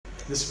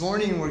This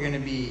morning we're going to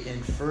be in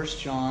 1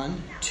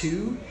 John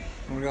 2,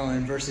 and we're going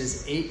in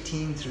verses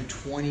 18 through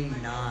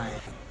 29.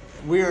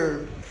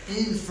 We're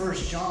in 1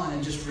 John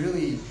and just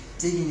really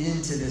digging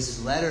into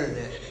this letter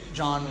that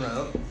John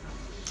wrote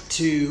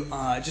to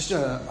just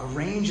a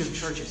range of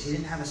churches. He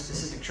didn't have a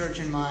specific church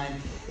in mind.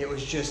 It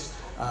was just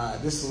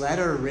this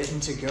letter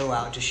written to go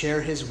out to share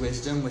his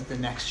wisdom with the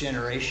next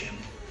generation.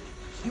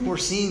 And we're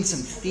seeing some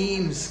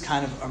themes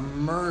kind of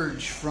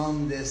emerge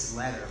from this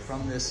letter,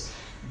 from this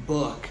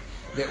book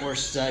that we're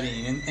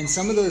studying. And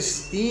some of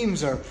those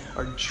themes are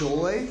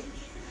joy.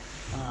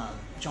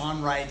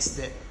 John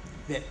writes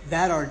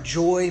that our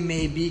joy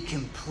may be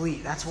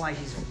complete. That's why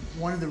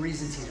one of the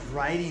reasons he's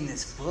writing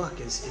this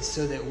book is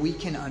so that we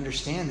can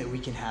understand that we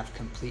can have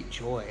complete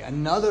joy.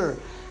 Another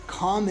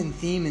common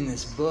theme in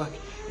this book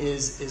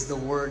is the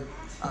word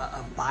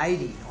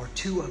abiding, or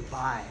to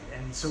abide.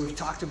 And so we've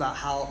talked about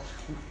how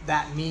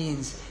that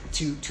means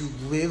to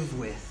live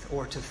with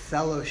or to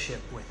fellowship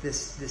with.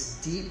 This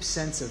deep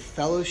sense of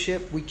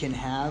fellowship we can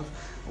have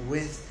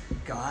with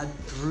God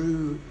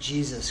through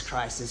Jesus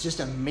Christ. It's just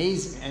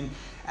amazing. And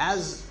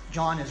as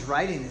John is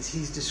writing this,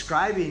 he's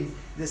describing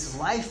this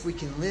life we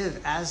can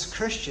live as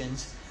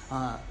Christians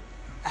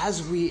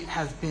as we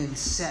have been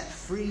set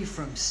free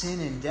from sin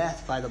and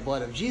death by the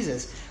blood of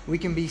Jesus. We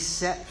can be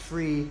set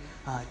free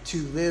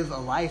to live a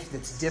life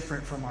that's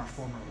different from our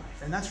former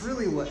life. And that's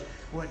really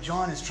what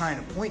John is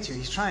trying to point to.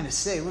 He's trying to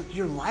say, look,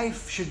 your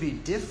life should be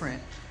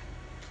different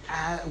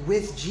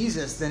with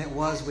Jesus than it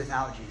was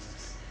without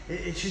Jesus.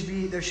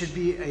 There should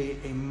be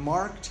a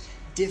marked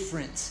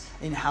difference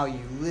in how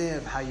you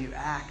live, how you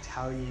act,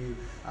 how you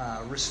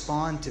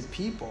respond to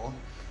people.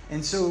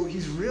 And so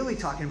he's really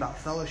talking about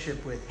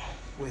fellowship with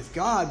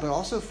God, but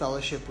also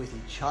fellowship with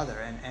each other,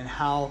 and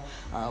how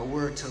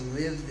we're to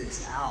live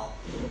this out.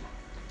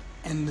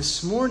 And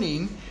this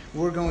morning,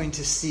 we're going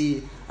to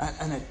see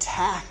an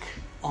attack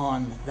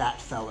on that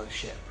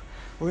fellowship.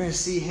 We're going to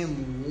see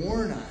him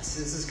warn us.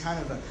 This is kind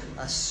of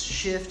a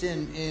shift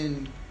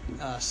in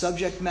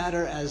subject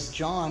matter as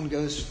John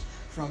goes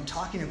from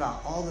talking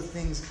about all the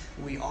things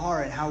we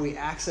are and how we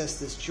access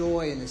this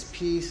joy and this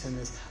peace and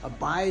this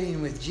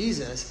abiding with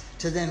Jesus,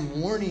 to then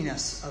warning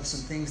us of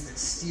some things that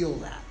steal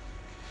that.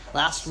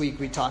 Last week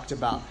we talked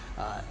about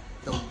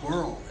the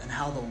world and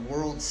how the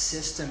world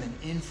system and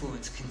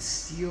influence can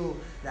steal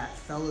that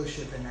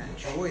fellowship and that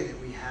joy that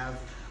we have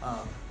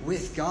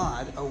with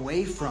God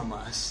away from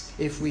us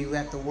if we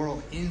let the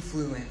world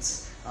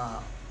influence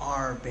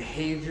our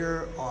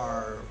behavior,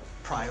 our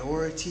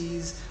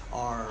priorities,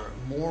 our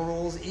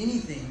morals,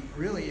 anything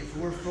really. If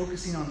we're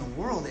focusing on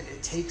the world,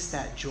 it takes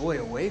that joy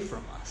away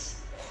from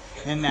us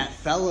and that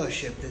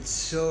fellowship that's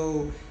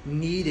so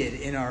needed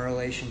in our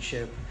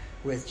relationship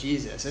with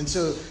Jesus. And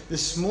so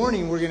this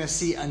morning we're going to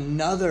see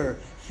another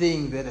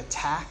thing that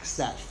attacks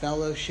that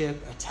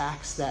fellowship,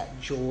 attacks that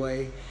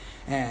joy.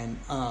 And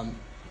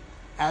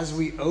as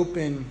we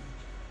open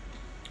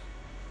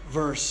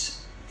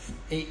verse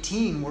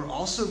 18, we're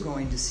also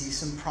going to see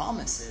some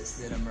promises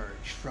that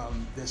emerge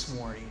from this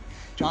warning.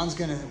 John's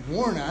going to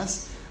warn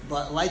us,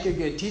 but like a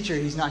good teacher,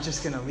 he's not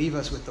just going to leave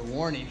us with the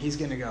warning. He's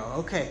going to go,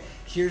 okay,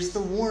 here's the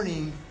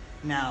warning.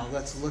 Now,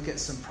 let's look at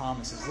some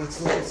promises.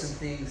 Let's look at some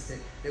things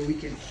that we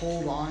can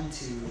hold on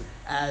to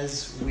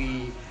as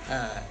we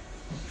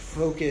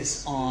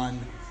focus on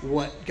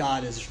what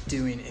God is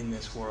doing in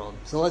this world.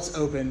 So let's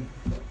open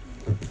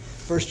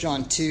 1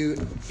 John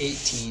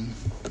 2:18.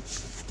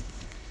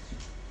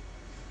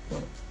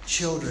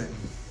 Children,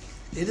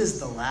 it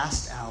is the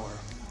last hour,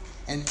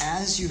 and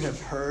as you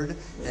have heard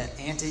that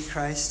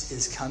Antichrist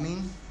is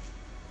coming,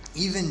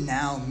 even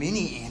now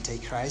many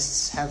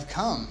Antichrists have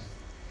come.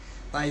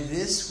 By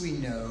this we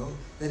know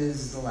that it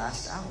is the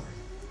last hour.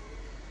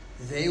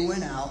 They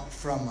went out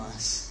from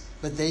us,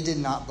 but they did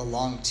not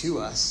belong to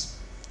us.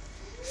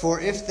 For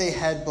if they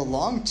had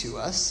belonged to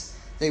us,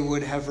 they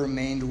would have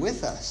remained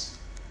with us.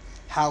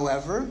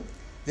 However,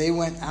 they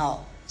went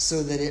out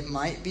so that it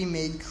might be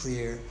made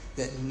clear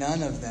that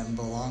none of them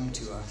belonged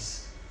to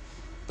us.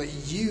 But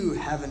you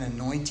have an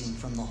anointing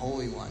from the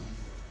Holy One,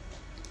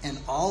 and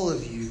all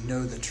of you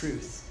know the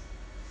truth.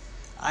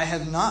 I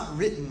have not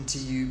written to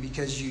you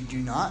because you do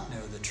not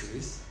know the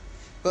truth,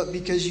 but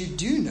because you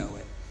do know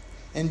it,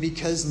 and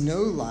because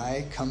no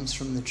lie comes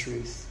from the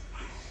truth.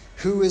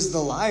 Who is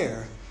the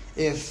liar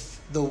if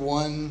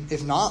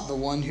not the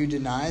one who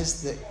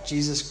denies that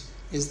Jesus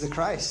is the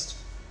Christ?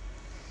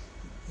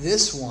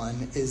 This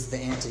one is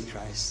the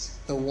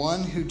Antichrist, the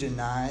one who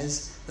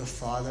denies the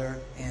Father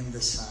and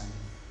the Son.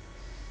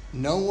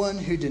 No one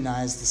who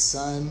denies the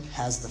Son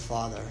has the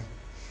Father.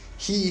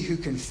 He who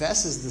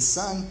confesses the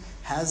Son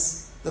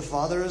has the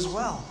Father as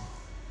well.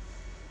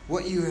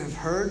 What you have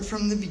heard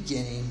from the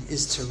beginning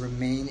is to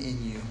remain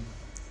in you.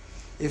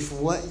 If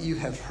what you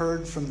have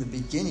heard from the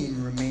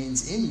beginning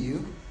remains in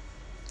you,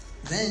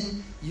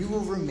 then you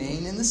will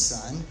remain in the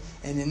Son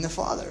and in the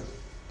Father.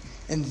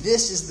 And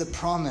this is the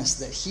promise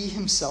that he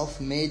himself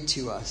made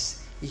to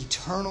us,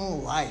 eternal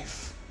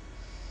life.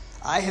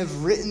 I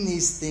have written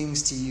these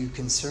things to you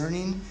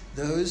concerning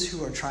those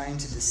who are trying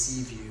to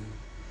deceive you.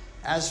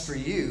 As for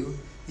you,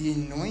 the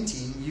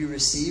anointing you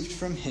received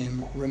from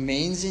him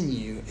remains in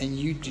you, and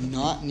you do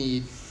not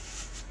need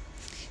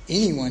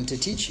anyone to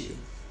teach you.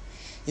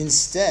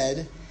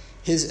 Instead,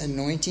 his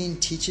anointing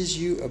teaches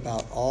you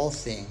about all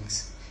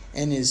things,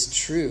 and is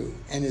true,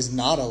 and is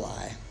not a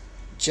lie.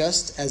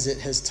 Just as it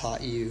has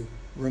taught you,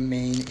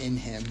 remain in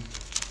him.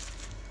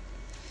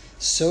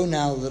 So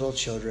now, little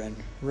children,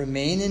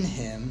 remain in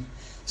him,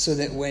 so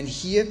that when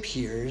he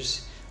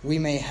appears, we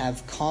may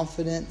have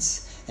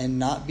confidence and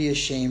not be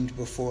ashamed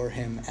before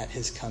him at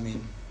his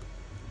coming.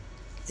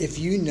 If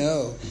you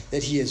know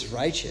that he is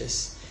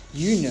righteous,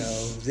 you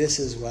know this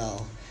as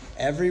well.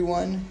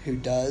 Everyone who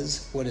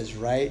does what is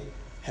right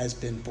has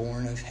been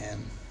born of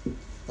him.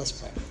 Let's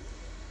pray.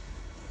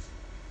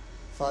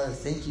 Father,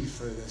 thank you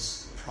for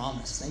this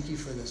promise. Thank you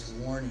for this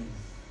warning.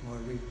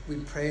 Lord, we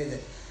pray that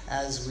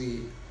as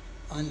we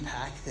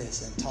unpack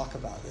this and talk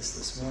about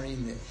this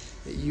morning,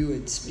 that you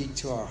would speak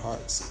to our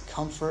hearts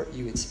comfort,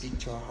 you would speak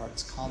to our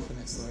hearts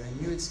confidence, Lord, and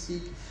you would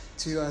speak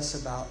to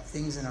us about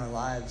things in our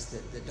lives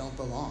that don't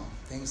belong,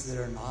 things that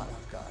are not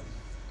of God,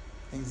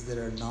 things that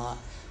are not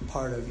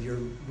part of your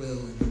will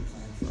and your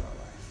plan for our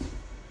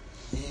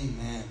life.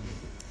 Amen.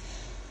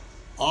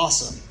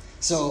 Awesome.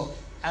 So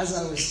as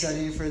I was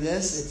studying for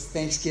this, it's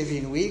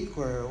Thanksgiving week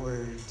where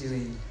we're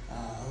doing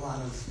a lot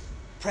of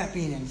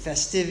prepping and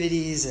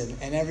festivities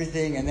and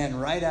everything. And then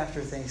right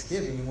after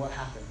Thanksgiving, what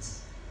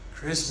happens?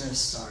 Christmas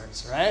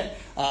starts, right?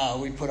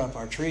 We put up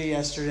our tree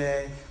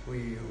yesterday.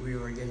 We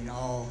were getting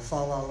all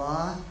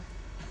fa-la-la.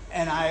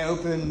 And I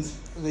opened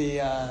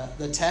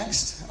the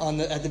text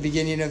at the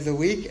beginning of the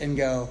week and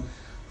go,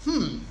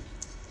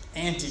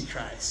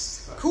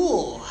 Antichrist.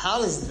 Cool.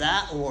 How does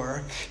that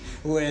work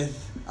with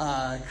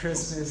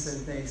Christmas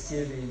and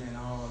Thanksgiving and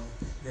all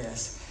of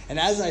this? And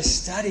as I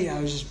studied,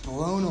 I was just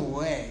blown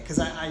away because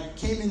I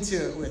came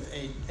into it with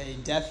a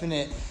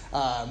definite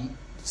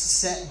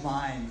set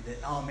mind that,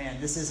 oh man,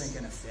 this isn't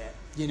going to fit.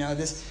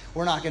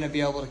 We're not going to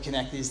be able to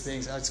connect these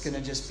things. It's going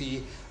to just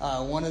be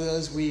one of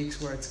those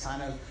weeks where it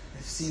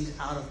seems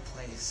out of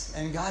place.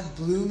 And God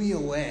blew me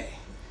away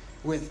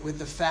with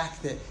the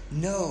fact that,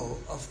 no,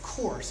 of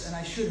course, and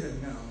I should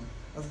have known,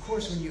 of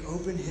course, when you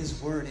open his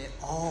word, it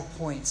all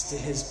points to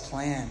his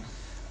plan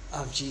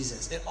of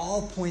Jesus. It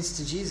all points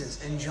to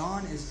Jesus. And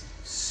John is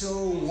so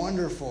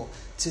wonderful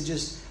to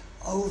just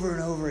over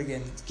and over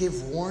again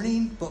give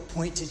warning, but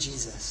point to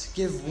Jesus.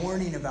 Give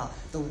warning about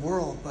the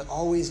world, but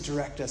always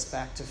direct us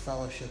back to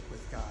fellowship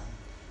with God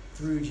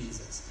through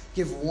Jesus.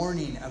 Give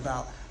warning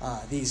about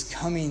these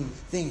coming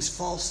things,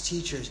 false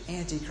teachers,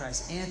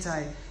 antichrist,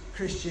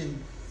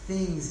 anti-Christian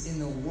things in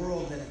the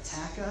world that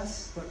attack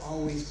us, but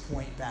always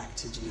point back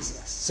to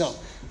Jesus. So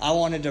I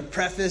wanted to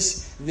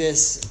preface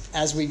this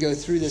as we go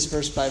through this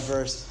verse by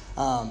verse.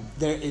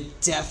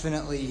 It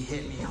definitely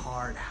hit me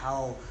hard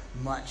how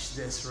much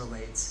this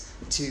relates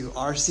to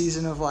our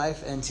season of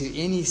life and to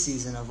any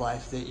season of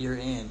life that you're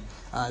in.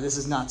 This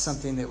is not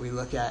something that we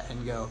look at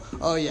and go,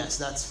 oh yes,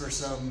 that's for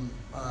some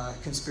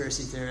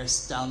conspiracy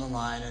theorists down the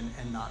line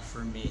and not for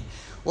me.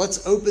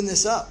 Let's open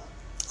this up.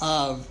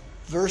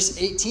 Verse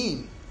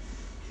 18.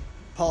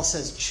 Paul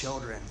says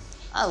children.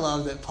 I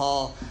love that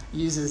Paul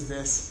uses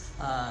this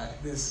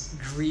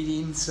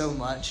greeting so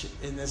much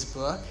in this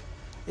book.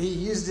 He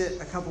used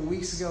it a couple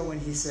weeks ago when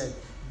he said,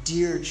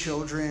 dear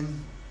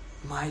children,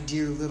 my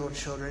dear little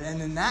children.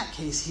 And in that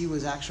case, he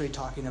was actually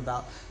talking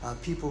about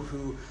people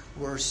who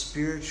were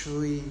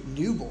spiritually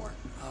newborn,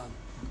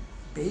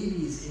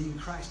 babies in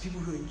Christ, people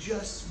who had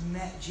just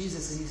met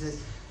Jesus. And he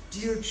says,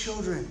 dear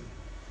children,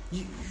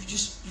 you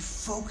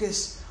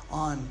focus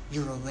on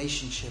your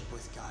relationship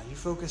with God. You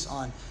focus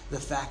on the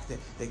fact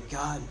that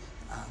God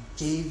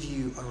gave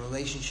you a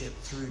relationship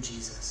through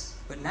Jesus.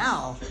 But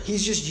now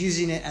he's just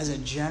using it as a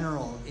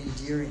general,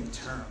 endearing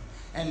term.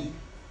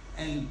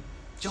 And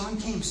John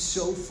came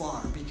so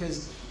far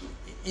because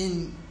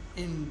in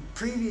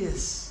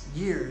previous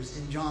years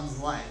in John's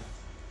life,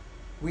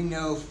 we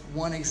know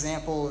one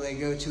example, they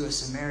go to a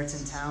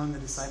Samaritan town, the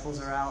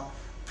disciples are out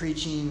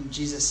preaching,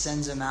 Jesus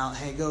sends them out,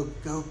 hey, go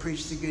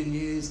preach the good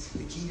news,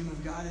 the kingdom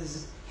of God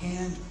is at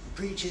hand,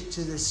 preach it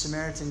to this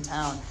Samaritan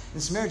town. And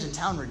the Samaritan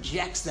town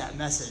rejects that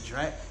message,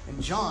 right?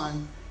 And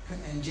John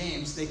and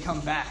James, they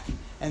come back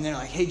and they're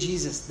like, hey,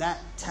 Jesus, that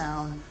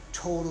town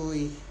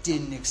totally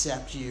didn't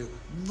accept you.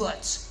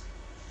 Let's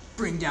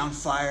bring down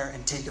fire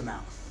and take them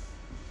out.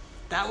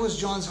 That was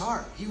John's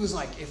heart. He was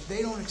like, if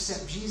they don't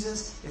accept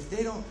Jesus, if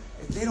they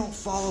don't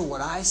follow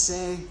what I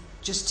say,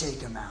 just take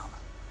them out.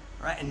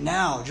 Right? And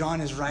now John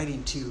is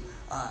writing to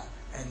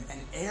an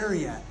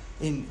area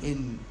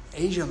in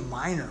Asia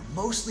Minor,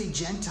 mostly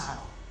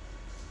Gentile.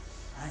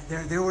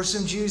 Right? There were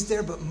some Jews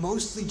there, but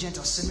mostly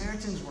Gentile.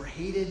 Samaritans were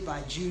hated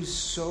by Jews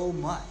so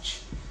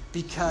much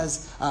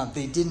because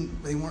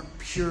they weren't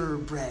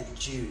purebred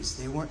Jews.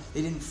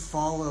 They didn't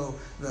follow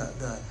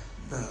the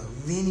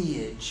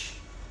lineage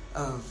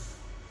of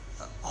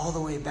all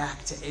the way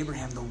back to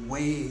Abraham, the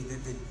way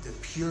that the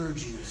pure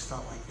Jews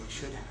felt like they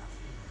should have.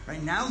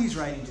 Right now he's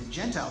writing to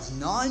Gentiles,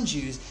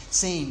 non-Jews,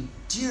 saying,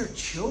 dear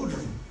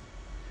children,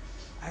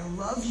 I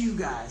love you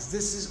guys.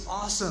 This is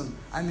awesome.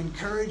 I'm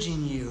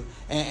encouraging you.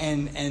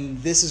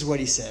 And this is what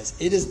he says.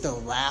 It is the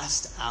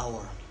last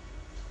hour.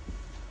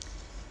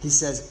 He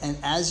says, and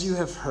as you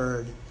have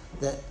heard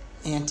that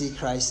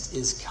Antichrist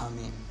is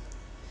coming.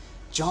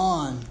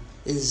 John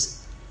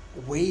is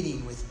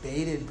waiting with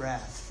bated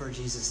breath for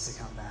Jesus to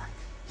come back.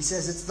 He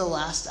says it's the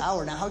last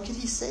hour. Now, how could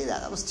he say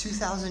that? That was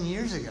 2,000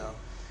 years ago.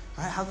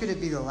 Right? How could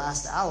it be the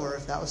last hour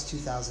if that was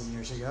 2,000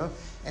 years ago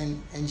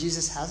and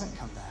Jesus hasn't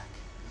come back?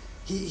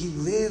 He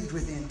lived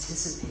with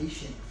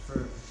anticipation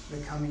for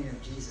the coming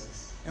of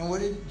Jesus. And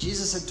what did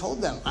Jesus had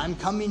told them? I'm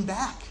coming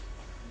back.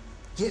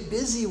 Get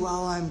busy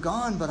while I'm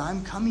gone, but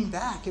I'm coming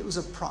back. It was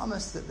a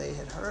promise that they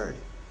had heard.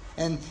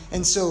 And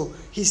so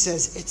he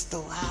says, it's the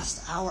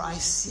last hour. I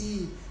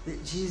see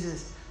that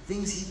Jesus,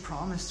 things he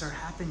promised are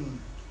happening.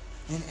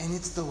 And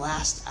it's the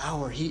last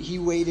hour. He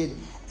waited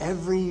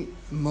every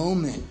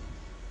moment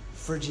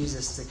for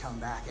Jesus to come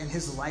back. And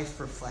his life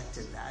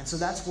reflected that. And so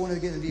that's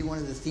going to be one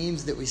of the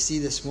themes that we see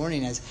this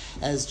morning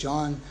as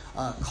John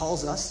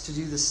calls us to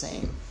do the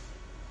same.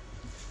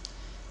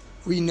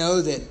 We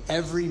know that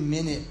every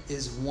minute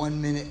is 1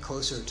 minute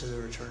closer to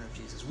the return of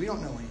Jesus. We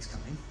don't know when he's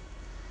coming.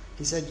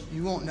 He said,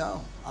 you won't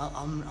know.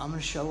 I'm going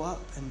to show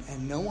up,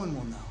 and no one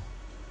will know.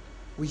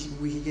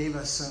 He gave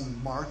us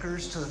some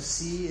markers to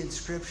see in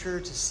Scripture,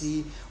 to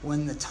see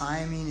when the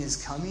timing is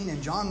coming.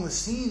 And John was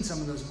seeing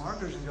some of those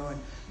markers and going,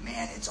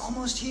 man, it's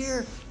almost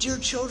here. Dear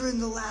children,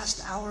 the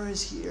last hour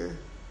is here.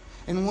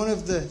 And one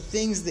of the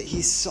things that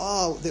he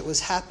saw that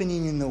was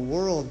happening in the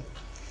world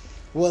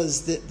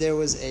was that there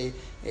was a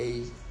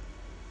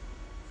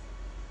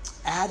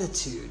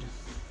attitude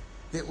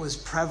that was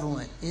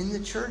prevalent in the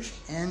church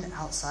and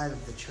outside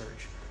of the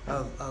church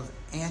of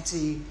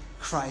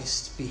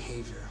anti-Christ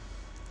behavior.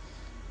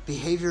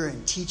 Behavior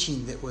and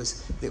teaching that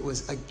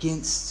was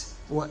against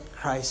what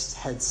Christ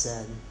had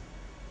said.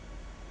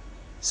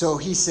 So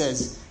he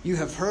says, you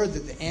have heard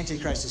that the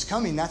Antichrist is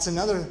coming. That's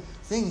another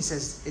thing. He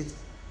says,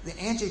 the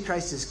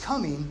Antichrist is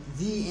coming.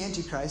 The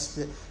Antichrist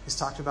that is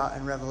talked about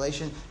in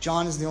Revelation.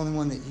 John is the only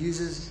one that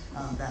uses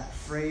that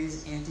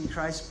phrase,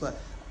 Antichrist. But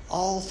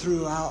all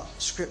throughout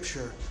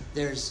Scripture,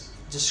 there's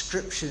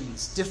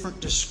different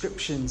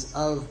descriptions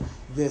of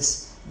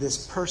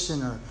this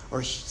person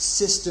or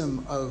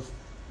system of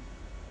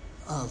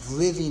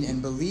living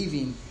and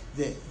believing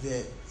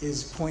that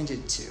is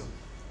pointed to.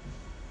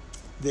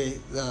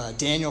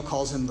 Daniel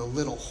calls him the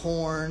little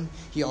horn.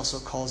 He also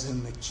calls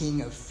him the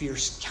king of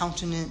fierce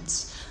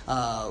countenance.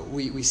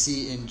 We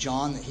see in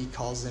John that he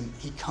comes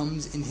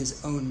in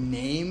his own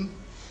name.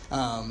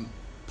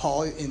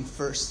 Paul in 2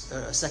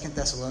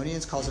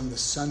 Thessalonians calls him the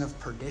son of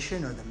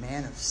perdition or the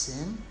man of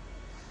sin.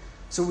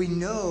 So we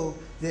know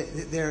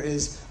that there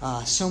is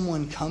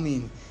someone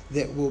coming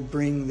that will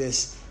bring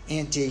this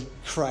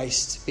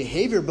antichrist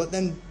behavior. But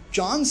then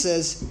John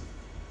says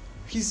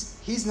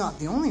he's not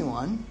the only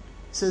one.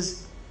 He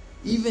says,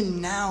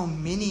 even now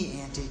many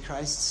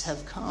antichrists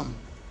have come.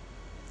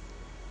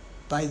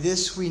 By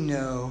this we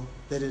know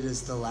that it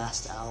is the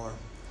last hour.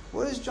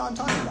 What is John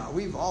talking about?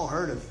 We've all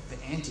heard of the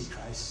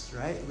Antichrist,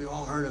 right? We've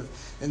all heard of,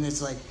 and it's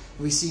like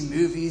we see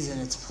movies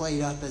and it's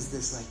played up as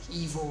this like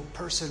evil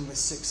person with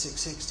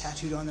 666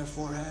 tattooed on their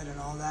forehead and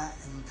all that,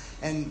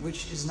 and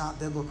which is not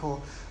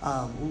biblical.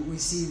 We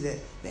see that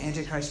the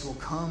Antichrist will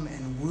come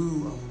and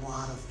woo a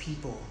lot of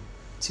people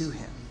to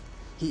him.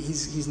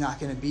 He's not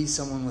going to be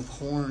someone with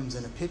horns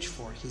and a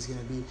pitchfork. He's going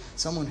to be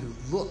someone who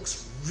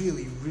looks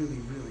really, really,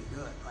 really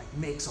good, like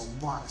makes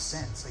a lot of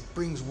sense, like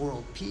brings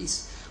world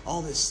peace,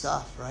 all this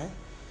stuff, right?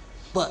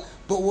 But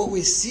what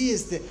we see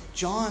is that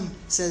John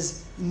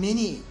says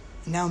many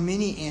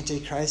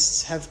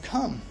antichrists have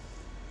come.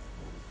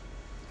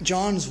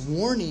 John's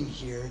warning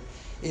here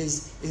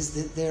is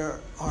that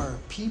there are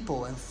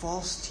people and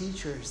false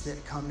teachers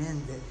that come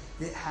in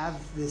that have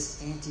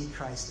this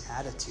antichrist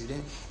attitude.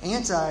 And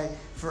anti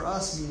for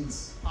us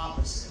means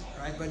opposite,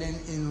 right? But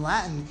in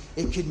Latin,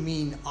 it could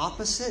mean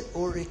opposite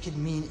or it could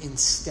mean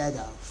instead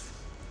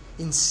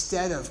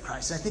of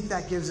Christ. I think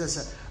that gives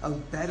us a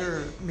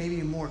better, maybe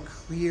a more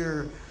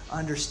clear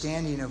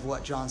understanding of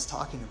what John's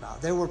talking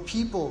about. There were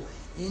people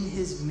in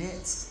his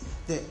midst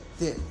that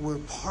were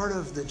part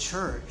of the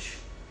church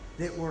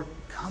that were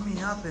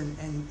coming up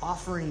and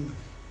offering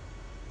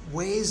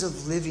ways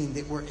of living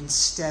that were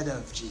instead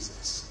of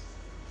Jesus.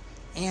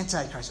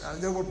 Antichrist.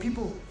 There were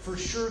people for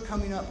sure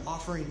coming up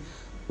offering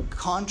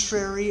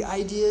contrary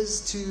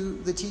ideas to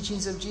the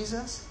teachings of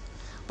Jesus.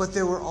 But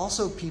there were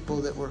also people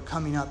that were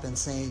coming up and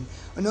saying,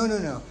 oh,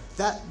 no,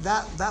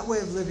 that way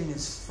of living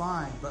is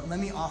fine, but let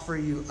me offer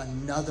you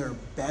another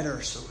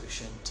better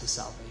solution to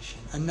salvation,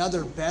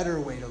 another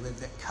better way to live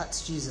that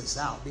cuts Jesus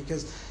out,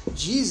 because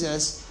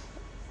Jesus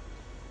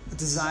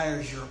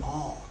desires your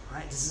all,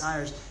 right?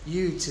 Desires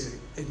you to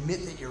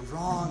admit that you're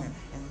wrong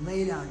and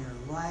lay down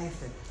your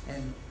life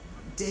and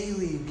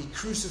daily be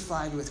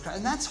crucified with Christ.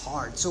 And that's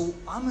hard. So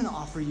I'm going to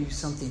offer you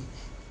something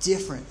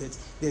different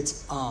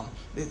that's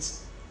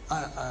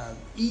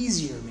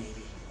easier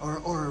maybe,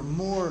 or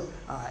more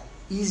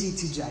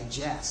easy to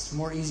digest,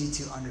 more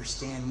easy to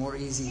understand, more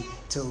easy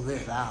to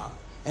live out.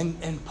 And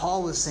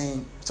John was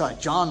saying,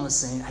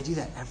 I do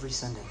that every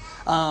Sunday.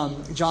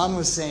 John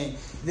was saying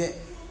that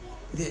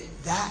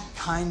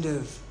kind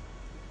of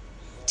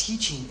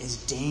teaching is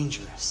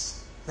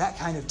dangerous. That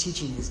kind of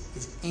teaching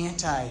is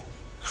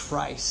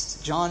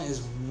anti-Christ. John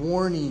is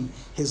warning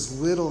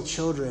his little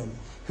children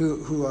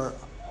who are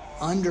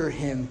under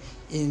him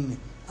in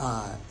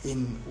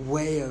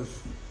way of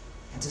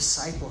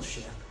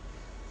discipleship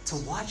to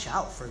watch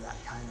out for that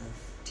kind of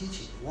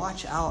teaching.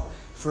 Watch out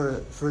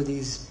for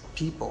these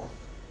people.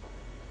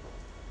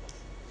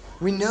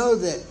 We know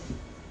that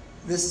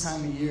this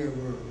time of year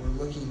we're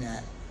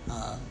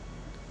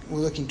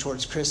looking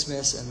towards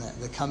Christmas and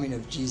the coming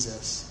of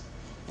Jesus,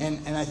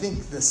 and I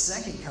think the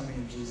second coming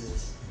of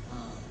Jesus,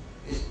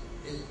 it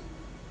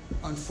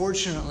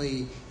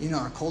unfortunately in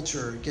our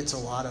culture gets a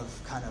lot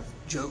of kind of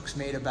jokes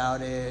made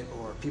about it,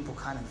 or people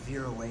kind of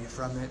veer away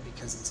from it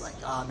because it's like,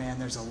 oh man,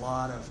 there's a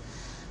lot of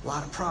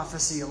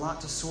prophecy, a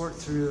lot to sort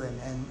through,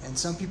 and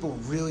some people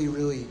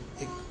really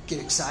get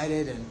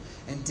excited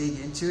and dig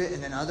into it,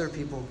 and then other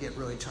people get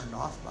really turned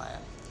off by it.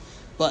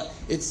 But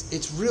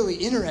it's really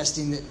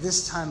interesting that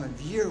this time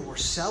of year we're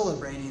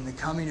celebrating the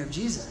coming of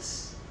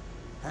Jesus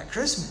at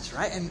Christmas,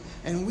 right?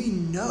 And we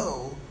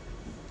know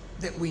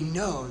that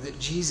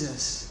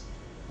Jesus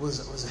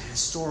was a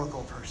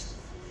historical person.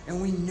 And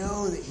we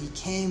know that he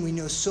came. We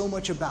know so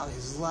much about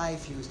his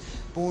life. He was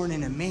born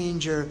in a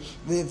manger,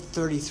 lived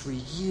 33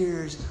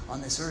 years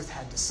on this earth,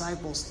 had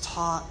disciples,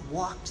 taught,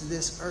 walked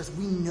this earth.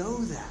 We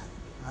know that,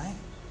 right?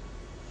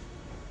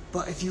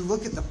 But if you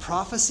look at the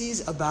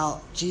prophecies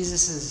about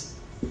Jesus'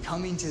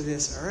 coming to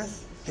this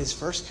earth, his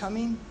first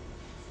coming,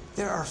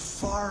 there are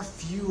far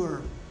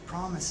fewer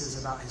promises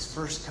about his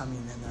first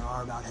coming than there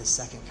are about his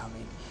second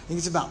coming. I think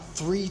it's about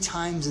 3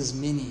 times as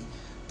many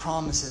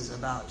promises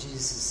about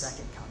Jesus'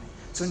 second coming.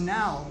 So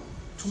now,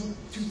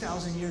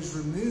 2,000 years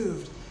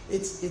removed,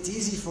 it's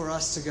easy for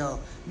us to go,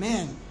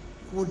 man,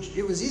 well,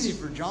 it was easy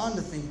for John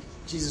to think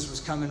Jesus was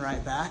coming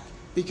right back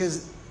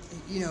because,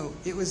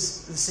 it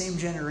was the same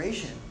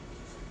generation.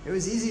 It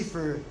was easy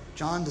for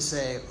John to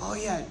say, oh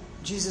yeah,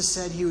 Jesus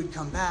said he would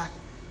come back.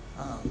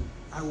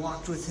 I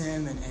walked with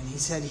him and he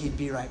said he'd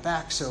be right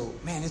back. So,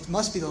 man, it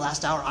must be the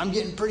last hour. I'm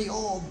getting pretty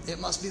old. It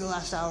must be the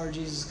last hour.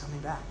 Jesus is coming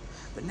back.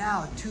 But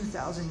now,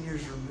 2,000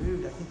 years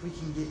removed, I think we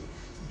can get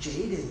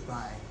jaded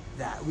by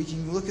that. We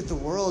can look at the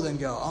world and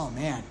go, oh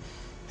man,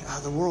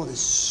 the world is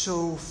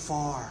so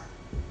far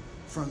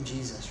from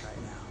Jesus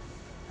right now.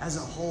 As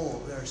a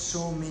whole, there are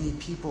so many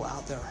people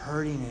out there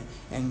hurting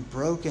and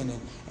broken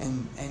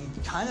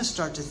and kind of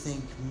start to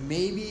think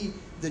maybe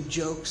the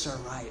jokes are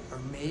right, or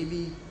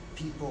maybe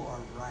people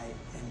are right,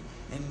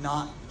 and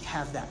not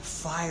have that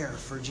fire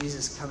for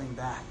Jesus coming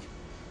back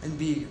and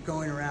be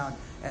going around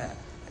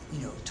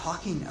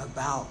talking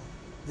about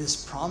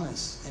this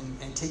promise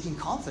and taking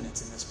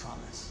confidence in this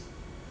promise.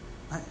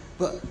 Right?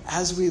 But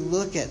as we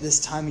look at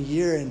this time of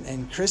year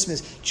and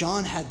Christmas,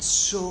 John had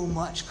so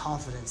much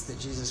confidence that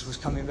Jesus was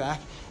coming back,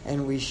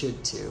 and we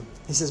should too.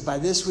 He says, by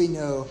this we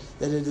know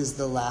that it is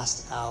the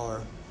last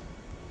hour.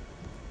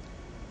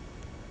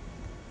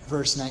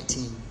 Verse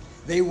 19.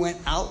 They went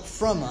out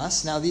from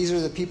us. Now these are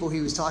the people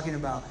he was talking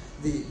about,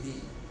 the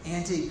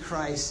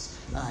antichrist,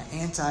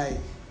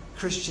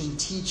 anti-Christian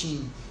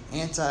teaching,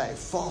 the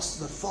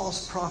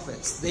false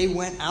prophets. They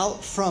went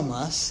out from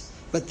us,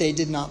 but they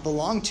did not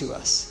belong to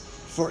us.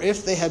 For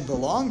if they had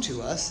belonged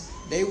to us,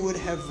 they would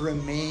have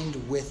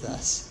remained with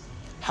us.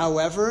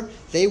 However,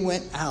 they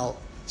went out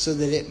so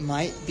that it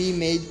might be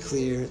made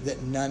clear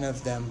that none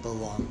of them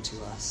belonged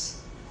to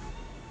us.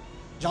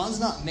 John's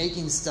not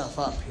making stuff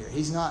up here.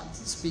 He's not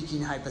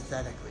speaking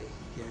hypothetically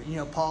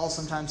here. Paul,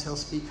 sometimes he'll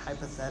speak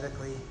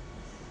hypothetically.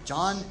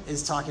 John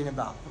is talking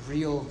about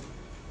real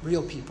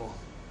people.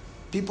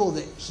 People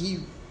that he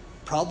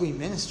probably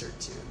ministered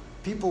to.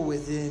 People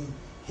within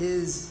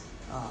his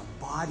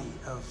body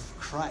of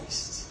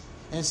Christ.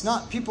 And it's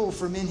not people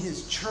from in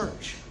his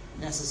church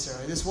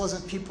necessarily. These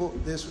weren't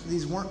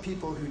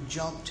people who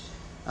jumped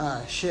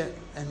ship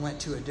and went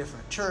to a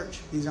different church.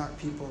 These aren't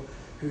people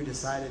who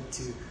decided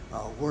to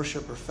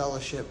worship or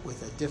fellowship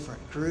with a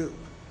different group.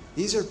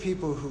 These are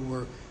people who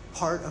were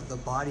part of the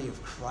body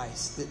of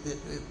Christ.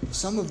 That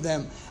some of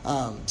them,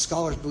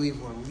 scholars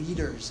believe, were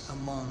leaders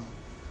among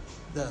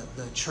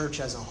the church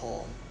as a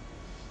whole.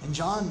 And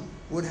John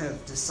would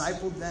have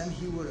discipled them.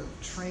 He would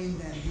have trained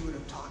them. He would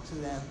have talked to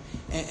them.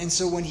 And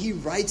so when he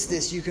writes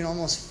this, you can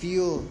almost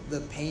feel the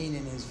pain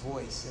in his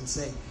voice and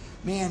say,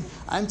 man,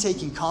 I'm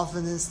taking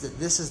confidence that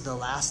this is the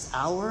last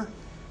hour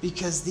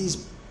because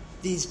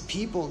these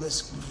people,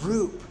 this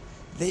group,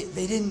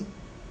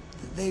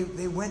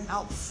 they went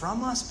out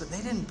from us, but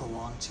they didn't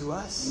belong to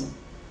us.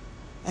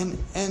 And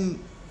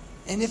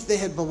if they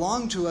had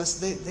belonged to us,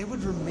 they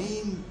would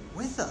remain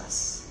with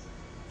us.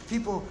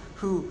 People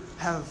who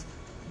have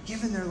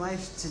given their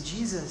life to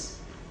Jesus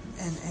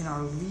and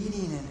are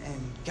leading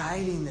and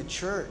guiding the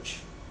church,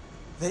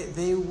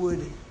 they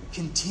would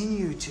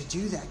continue to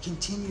do that,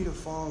 continue to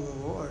follow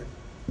the Lord.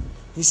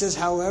 He says,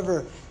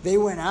 however, they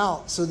went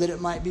out so that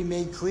it might be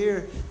made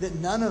clear that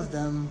none of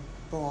them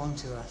belong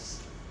to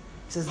us.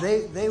 It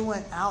says they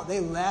went out,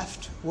 they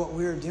left what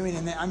we were doing,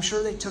 and I'm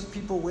sure they took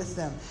people with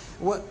them.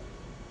 What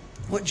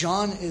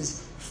John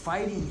is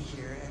fighting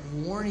here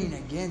and warning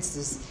against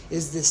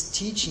is this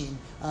teaching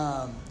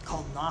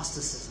called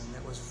Gnosticism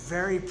that was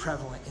very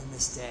prevalent in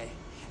this day.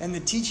 And the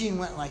teaching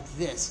went like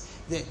this,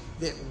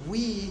 that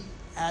we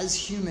as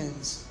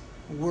humans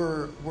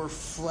were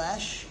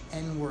flesh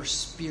and were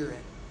spirit.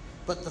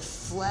 But the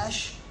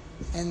flesh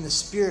and the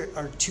spirit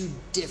are two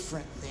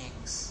different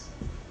things.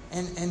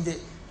 And that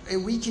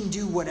we can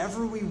do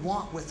whatever we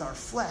want with our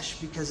flesh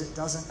because it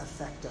doesn't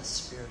affect us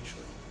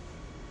spiritually.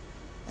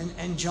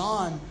 And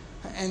John,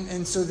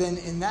 and so then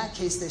in that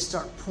case they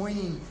start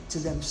pointing to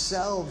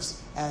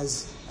themselves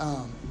as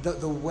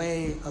the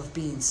way of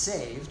being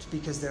saved,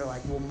 because they're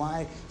like, well,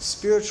 my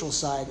spiritual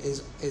side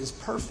is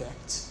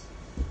perfect,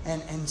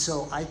 and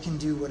so I can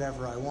do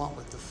whatever I want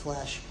with the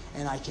flesh,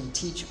 and I can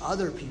teach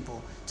other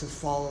people to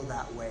follow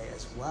that way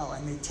as well.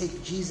 And they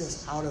take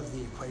Jesus out of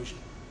the equation.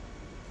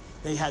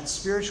 They had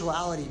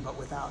spirituality but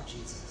without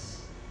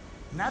Jesus.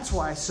 And that's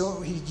why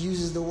he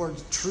uses the word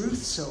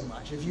truth so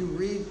much. If you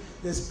read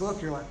this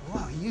book, you're like,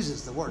 wow, he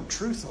uses the word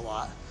truth a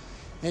lot.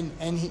 And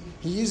he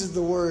uses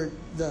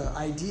the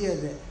idea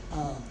that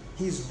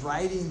he's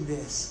writing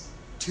this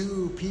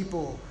to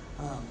people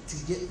to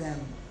get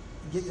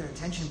their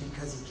attention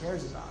because he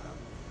cares about them.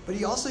 But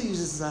he also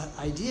uses the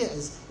idea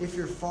as if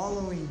you're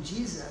following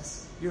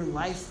Jesus, your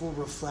life will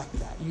reflect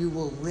that. You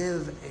will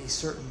live a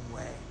certain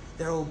way.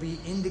 There will be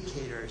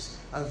indicators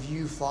of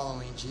you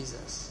following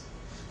Jesus.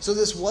 So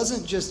this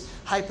wasn't just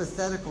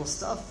hypothetical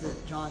stuff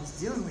that John's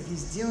dealing with.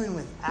 He's dealing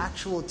with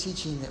actual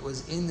teaching that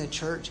was in the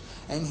church,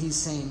 and he's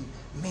saying,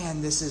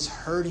 man, this is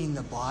hurting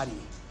the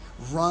body.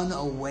 Run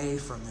away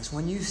from this.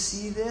 When you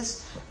see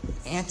this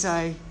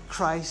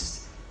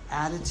anti-Christ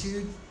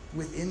attitude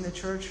within the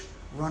church,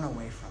 run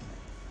away from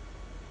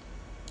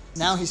it.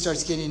 Now he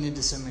starts getting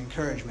into some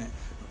encouragement.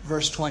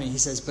 Verse 20, he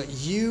says, but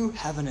you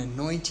have an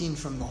anointing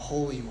from the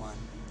Holy One,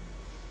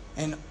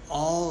 and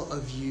all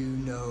of you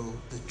know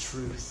the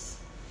truth.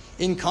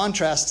 In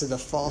contrast to the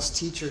false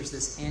teachers,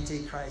 this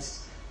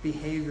antichrist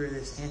behavior,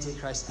 this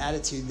antichrist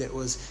attitude that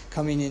was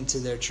coming into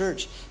their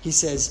church, he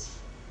says,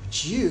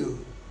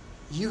 you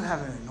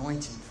have an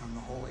anointing from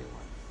the Holy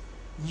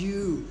One.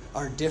 You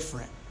are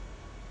different.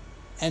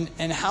 And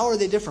how are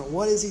they different?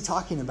 What is he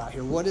talking about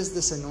here? What is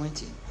this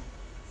anointing?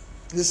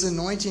 This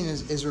anointing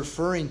is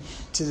referring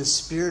to the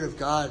Spirit of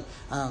God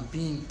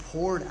being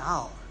poured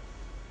out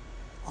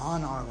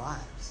on our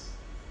lives.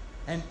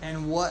 And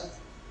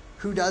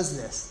who does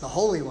this? The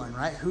Holy One,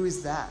 right? Who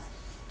is that?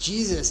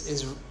 Jesus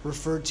is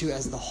referred to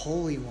as the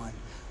Holy One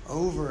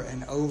over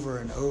and over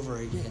and over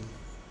again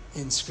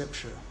in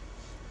Scripture.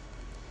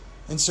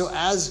 And so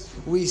as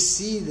we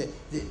see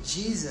that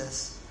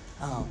Jesus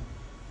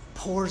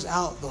pours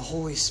out the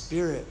Holy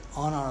Spirit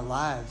on our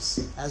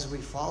lives as we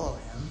follow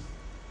him,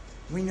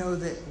 we know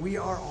that we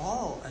are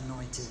all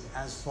anointed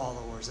as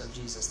followers of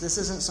Jesus. This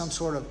isn't some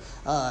sort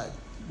of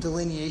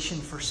delineation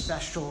for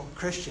special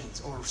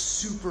Christians or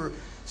super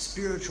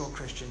spiritual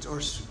Christians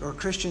or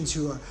Christians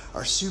who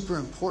are super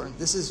important.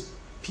 This is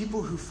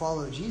people who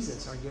follow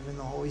Jesus are given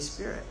the Holy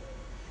Spirit.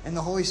 And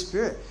the Holy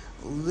Spirit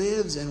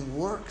lives and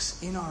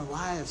works in our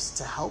lives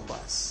to help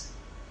us.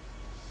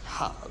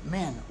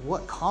 Man,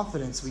 what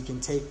confidence we can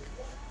take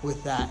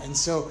with that. And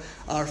so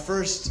our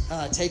first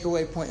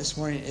takeaway point this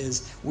morning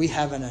is we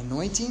have an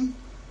anointing,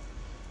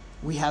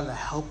 we have a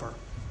helper.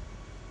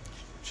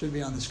 Should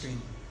be on the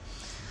screen.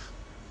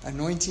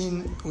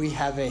 Anointing, we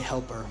have a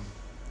helper.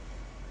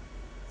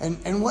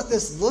 And what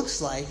this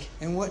looks like,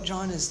 and what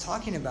John is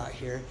talking about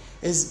here,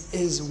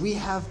 is we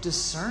have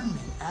discernment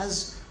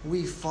as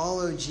we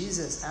follow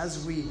Jesus,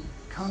 as we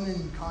come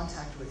in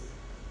contact with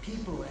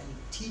people and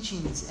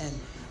teachings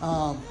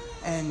and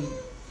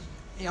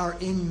are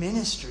in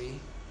ministry.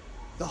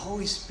 The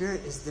Holy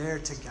Spirit is there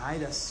to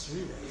guide us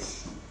through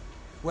this.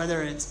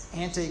 Whether it's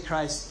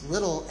Antichrist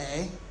little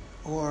a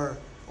or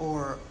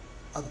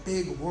a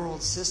big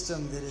world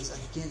system that is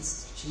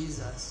against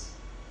Jesus,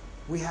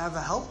 we have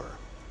a helper.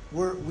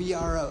 We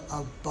are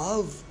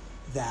above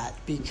that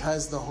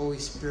because the Holy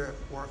Spirit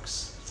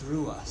works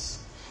through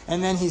us.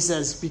 And then he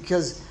says,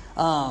 because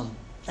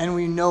and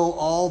we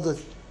know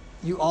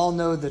you all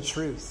know the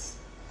truth.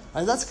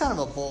 That's kind of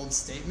a bold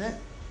statement.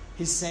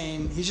 He's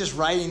saying, he's just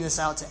writing this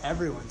out to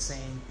everyone,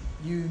 saying,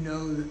 you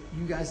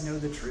guys know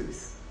the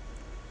truth.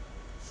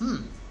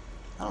 I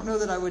don't know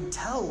that I would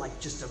tell like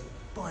just a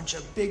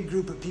big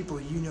group of people,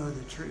 you know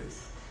the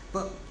truth.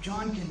 But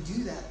John can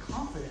do that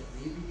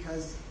confidently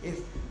because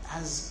if,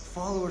 as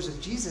followers of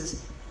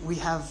Jesus, we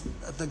have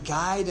the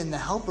guide and the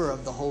helper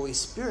of the Holy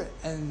Spirit,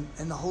 and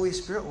the Holy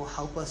Spirit will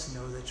help us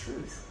know the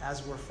truth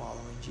as we're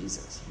following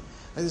Jesus.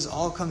 And this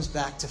all comes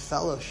back to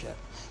fellowship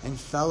and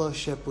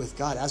fellowship with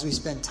God. As we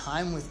spend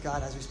time with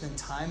God, as we spend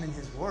time in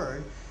his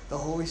Word, the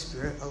Holy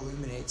Spirit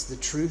illuminates the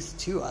truth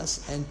to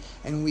us,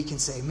 and we can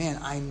say, man,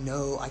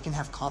 I can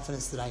have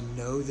confidence that I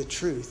know the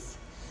truth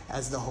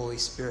as the Holy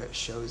Spirit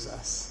shows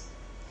us.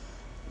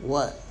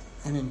 What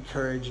an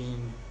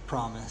encouraging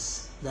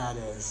promise that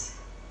is.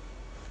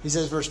 He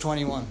says, verse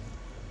 21,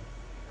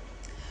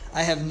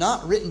 I have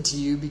not written to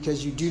you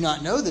because you do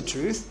not know the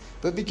truth,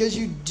 but because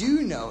you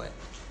do know it,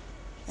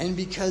 and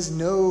because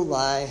no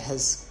lie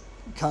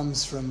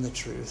comes from the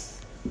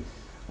truth.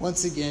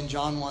 Once again,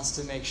 John wants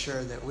to make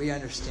sure that we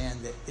understand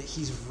that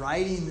he's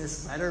writing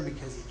this letter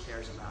because he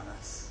cares about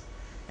us.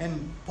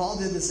 And Paul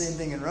did the same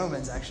thing in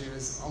Romans, actually. It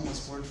was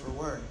almost word for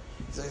word.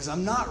 He says,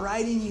 I'm not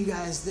writing you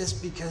guys this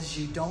because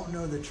you don't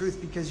know the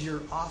truth, because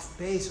you're off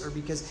base, or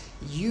because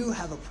you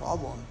have a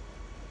problem.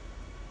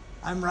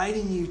 I'm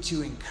writing you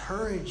to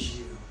encourage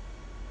you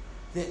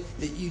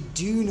that you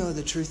do know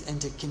the truth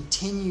and to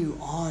continue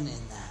on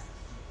in that.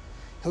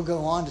 He'll go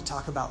on to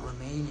talk about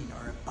remaining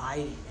or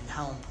abiding and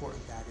how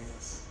important that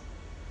is.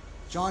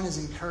 John is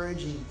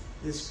encouraging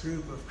this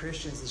group of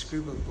Christians, this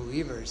group of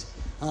believers,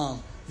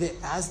 that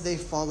as they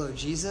follow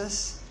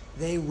Jesus,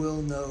 they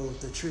will know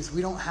the truth.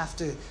 We don't have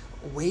to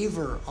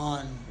waver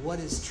on what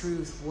is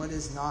truth, what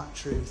is not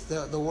truth.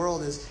 The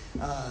world is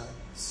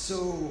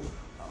so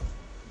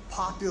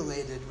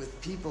populated with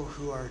people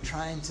who are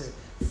trying to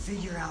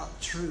figure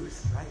out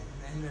truth, right?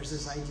 And there's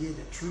this idea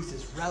that truth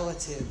is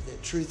relative,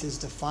 that truth is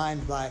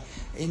defined by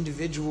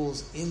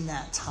individuals in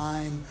that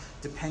time,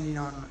 depending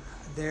on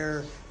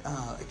their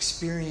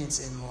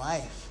experience in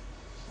life.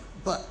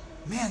 But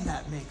man,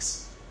 that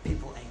makes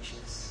people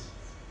anxious.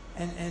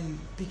 And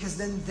because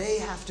then they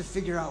have to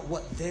figure out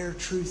what their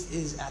truth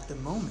is at the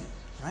moment,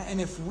 right? And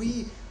if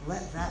we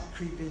let that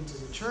creep into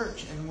the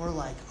church and we're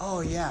like,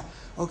 oh yeah,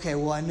 okay,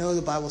 well I know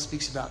the Bible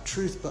speaks about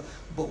truth, but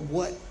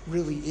what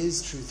really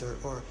is truth,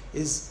 or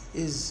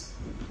is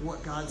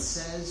what God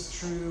says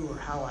true, or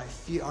how I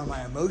feel, are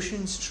my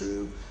emotions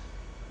true?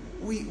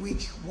 We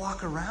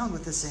walk around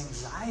with this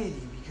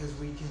anxiety because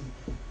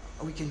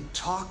we can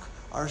talk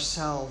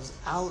ourselves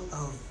out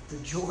of the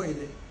joy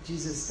that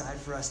Jesus died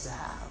for us to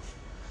have.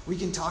 We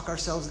can talk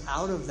ourselves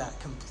out of that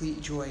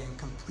complete joy and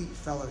complete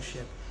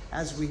fellowship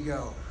as we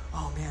go,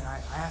 oh man, I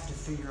have to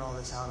figure all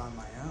this out on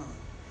my own.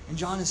 And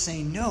John is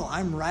saying, no,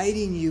 I'm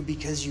writing you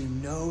because you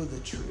know the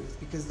truth,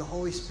 because the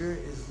Holy Spirit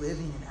is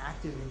living and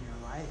active in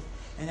your life.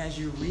 And as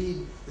you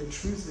read the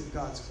truth of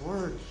God's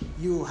word,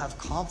 you will have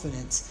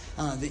confidence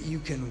that you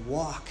can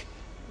walk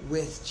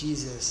with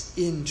Jesus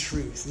in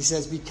truth. He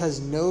says, because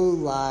no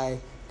lie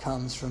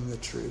comes from the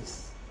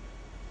truth.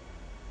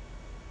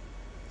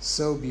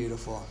 So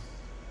beautiful.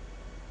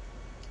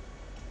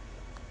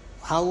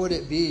 How would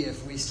it be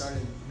if we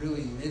started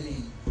really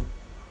living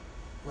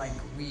like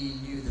we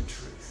knew the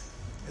truth?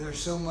 There's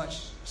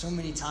so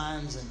many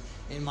times, and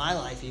in my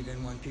life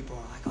even, when people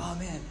are like, oh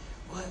man,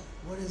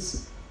 what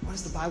does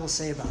the Bible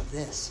say about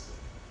this?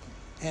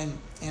 And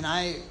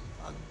I,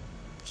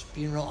 just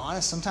being real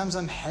honest, sometimes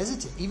I'm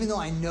hesitant. Even though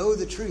I know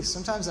the truth,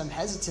 sometimes I'm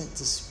hesitant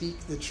to speak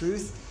the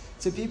truth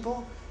to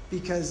people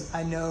because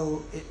I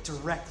know it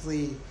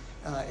directly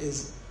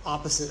is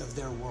opposite of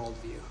their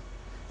worldview.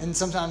 And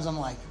sometimes I'm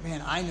like,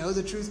 man, I know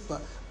the truth,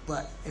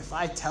 but if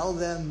I tell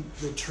them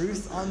the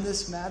truth on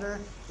this matter,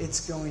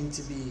 it's going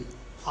to be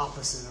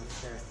opposite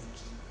of their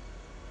thinking.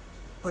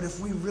 But if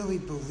we really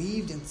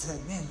believed and said,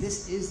 man,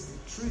 this is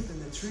the truth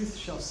and the truth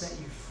shall set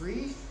you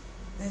free,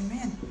 then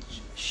man,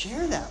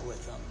 share that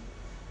with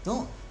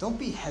them. Don't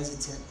be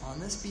hesitant on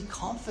this. Be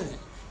confident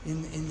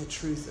in the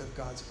truth of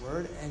God's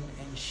word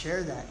and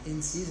share that in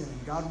season,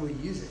 and God will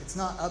use it. It's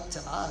not up to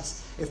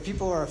us. If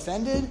people are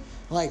offended,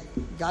 like,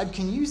 God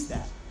can use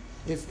that.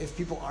 If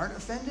people aren't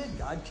offended,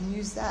 God can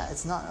use that.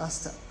 It's not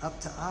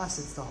up to us.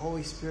 It's the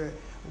Holy Spirit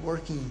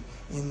working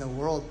in the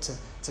world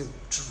to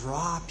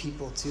draw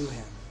people to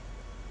Him.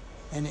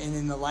 And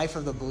in the life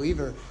of the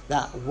believer,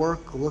 that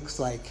work looks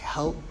like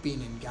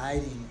helping and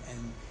guiding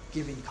and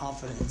giving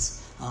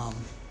confidence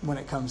when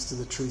it comes to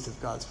the truth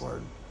of God's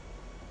word.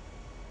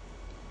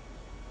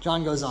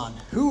 John goes on,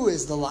 who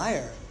is the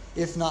liar,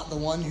 if not the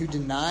one who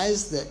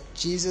denies that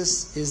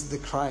Jesus is the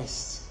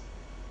Christ?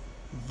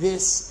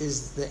 This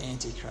is the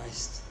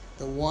Antichrist,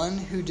 the one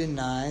who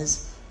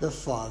denies the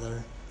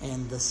Father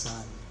and the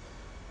Son.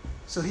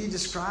 So he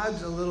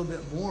describes a little bit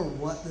more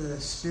what the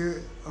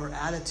spirit or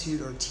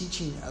attitude or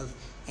teaching of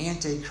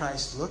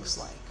Antichrist looks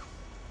like.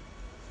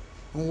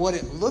 And what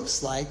it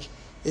looks like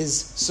is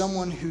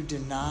someone who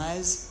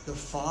denies the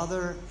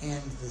Father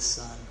and the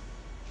Son.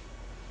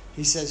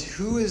 He says,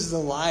 who is the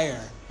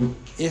liar,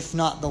 if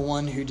not the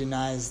one who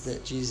denies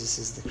that Jesus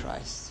is the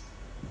Christ?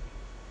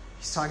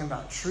 He's talking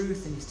about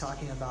truth and he's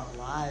talking about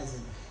lies.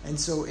 And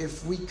so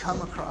if we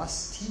come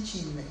across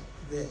teaching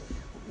that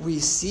we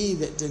see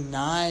that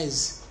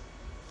denies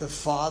the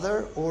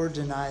Father or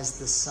denies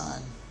the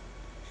Son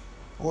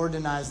or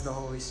denies the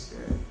Holy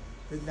Spirit,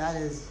 that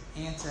is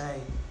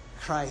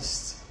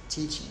anti-Christ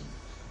teaching.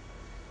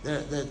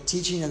 The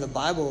teaching of the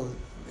Bible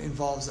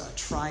involves a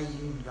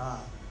triune God,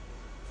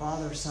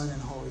 Father, Son,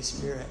 and Holy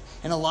Spirit.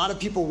 And a lot of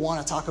people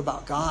want to talk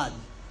about God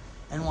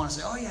and want to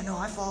say, oh yeah, no,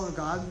 I follow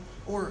God.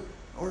 Or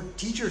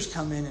teachers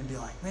come in and be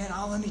like, man,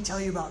 let me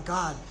tell you about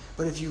God.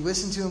 But if you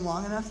listen to them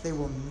long enough, they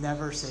will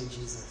never say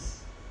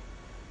Jesus.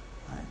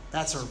 Right?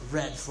 That's a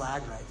red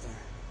flag right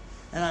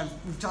there. And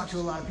we've talked to a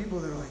lot of people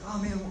that are like, oh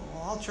man,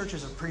 well, all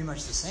churches are pretty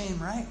much the same,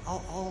 right?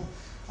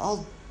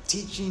 All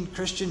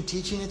Christian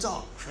teaching, it's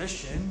all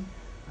Christian,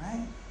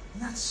 right?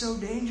 And that's so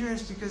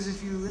dangerous, because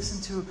if you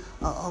listen to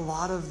a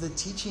lot of the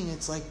teaching,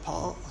 it's like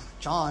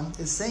John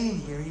is saying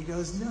here, he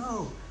goes,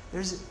 no,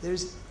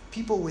 there's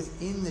people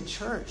within the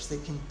church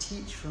that can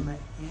teach from an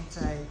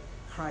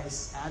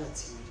anti-Christ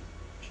attitude.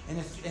 And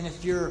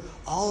if you're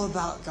all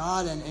about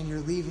God and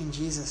you're leaving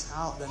Jesus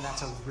out, then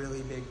that's a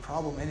really big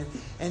problem.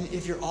 And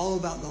if you're all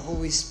about the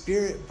Holy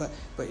Spirit, but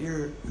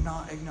you're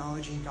not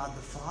acknowledging God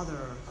the Father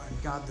or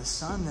God the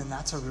Son, then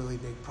that's a really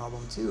big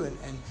problem too.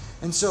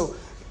 And so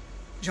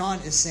John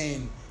is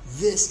saying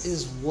this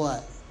is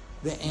what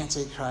the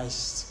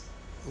Antichrist,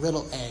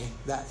 little a,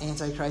 that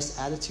Antichrist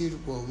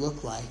attitude will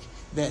look like.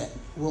 That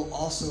will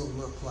also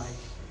look like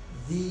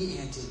the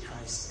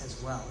Antichrist as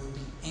well. It will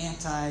be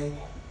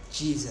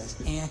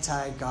anti-Jesus,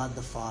 anti-God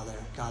the Father,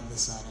 God the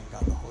Son, and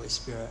God the Holy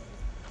Spirit.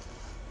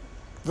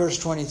 Verse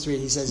 23,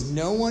 he says,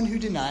 no one who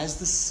denies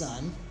the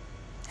Son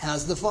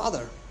has the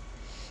Father.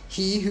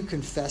 He who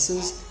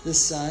confesses the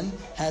Son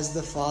has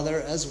the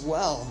Father as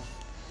well.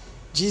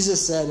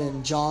 Jesus said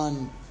in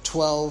John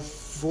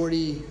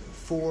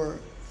 12:44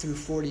 through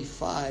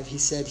 45, he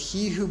said,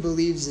 he who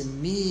believes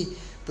in me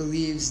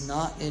believes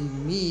not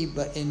in me,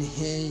 but in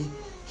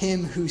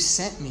him who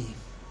sent me.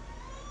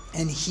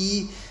 And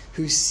he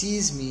who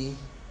sees me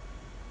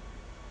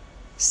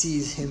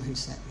sees him who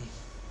sent me.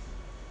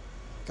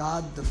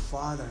 God the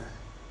Father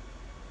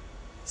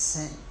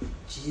sent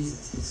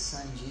Jesus, his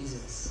Son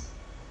Jesus,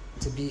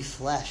 to be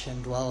flesh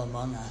and dwell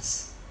among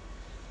us.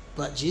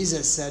 But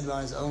Jesus said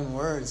by his own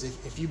words,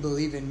 if you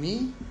believe in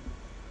me,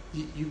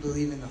 you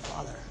believe in the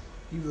Father.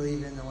 You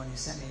believe in the one who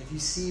sent me. If you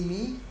see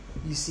me,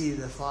 you see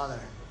the Father.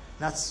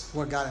 That's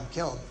what got him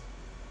killed,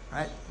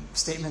 right?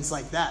 Statements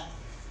like that.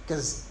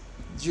 Because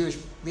Jewish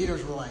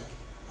leaders were like,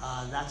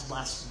 that's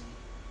blasphemy.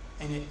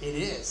 And it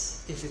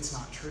is, if it's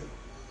not true.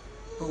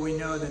 But we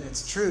know that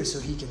it's true, so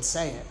he can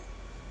say it.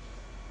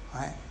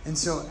 Right? And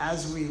so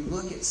as we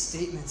look at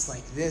statements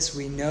like this,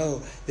 we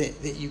know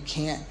that you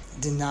can't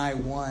deny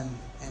one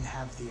and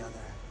have the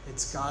other.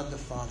 It's God the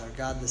Father,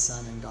 God the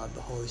Son, and God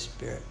the Holy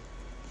Spirit.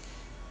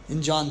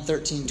 In John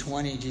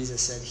 13:20,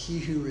 Jesus said, he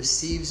who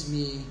receives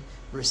me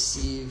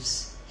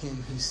receives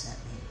him who sent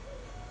me.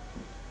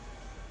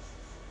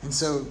 And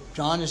so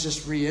John is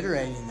just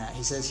reiterating that.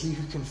 He says, he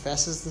who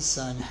confesses the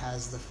Son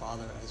has the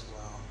Father as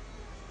well.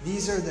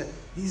 These are the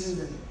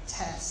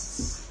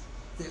tests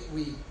that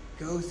we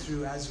go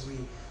through as we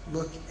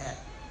look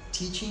at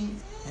teaching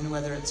and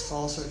whether it's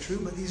false or true,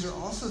 but these are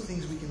also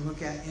things we can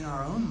look at in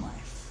our own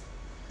life.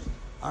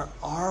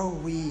 Are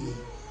we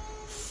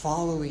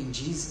following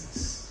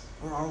Jesus,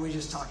 or are we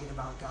just talking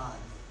about God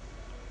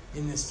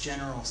in this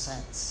general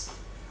sense?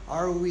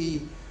 Are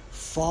we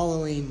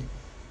following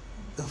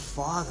the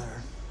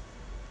Father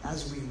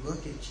as we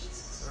look at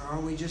Jesus, or are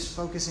we just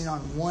focusing on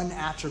one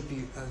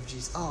attribute of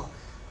Jesus? Oh,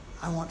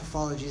 I want to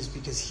follow Jesus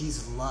because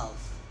he's love.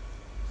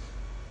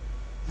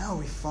 No,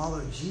 we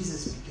follow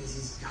Jesus because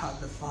he's God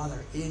the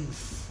Father in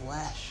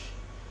flesh,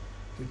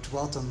 who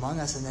dwelt among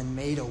us and then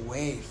made a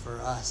way for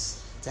us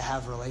to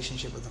have a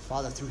relationship with the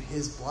Father through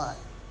his blood.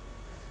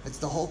 It's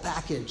the whole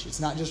package.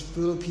 It's not just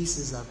little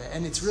pieces of it.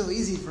 And it's real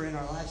easy for in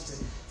our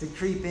lives to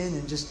creep in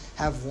and just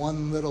have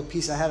one little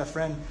piece. I had a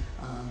friend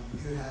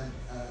who had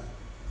a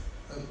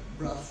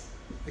rough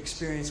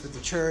experience with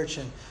the church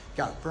and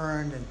got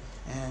burned,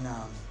 and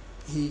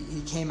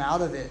he came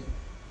out of it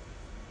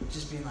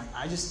just being like,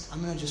 I'm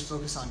going to just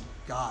focus on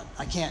God.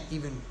 I can't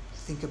even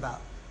think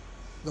about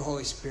the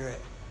Holy Spirit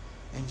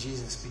and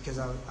Jesus because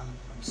I'm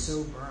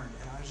so burned,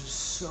 and I was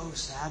just so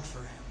sad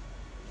for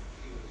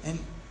him.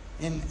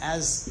 And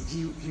as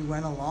he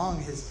went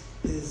along, his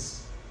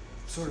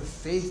sort of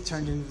faith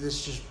turned into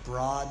this just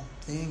broad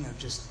thing of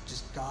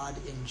just God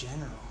in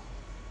general.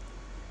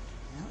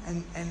 You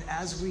know? And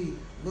as we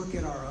look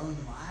at our own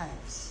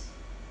lives,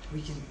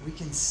 we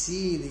can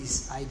see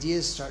these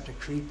ideas start to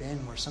creep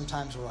in where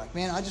sometimes we're like,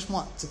 man, I just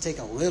want to take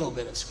a little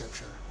bit of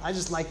Scripture. I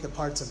just like the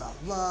parts about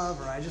love,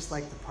 or I just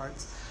like the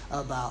parts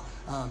about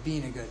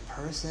being a good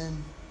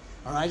person,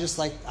 or I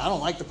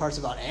don't like the parts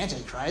about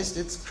Antichrist.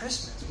 It's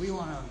Christmas. We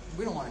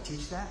don't want to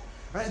teach that,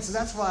 right? And so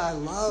that's why I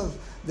love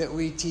that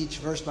we teach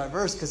verse by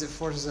verse, because it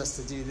forces us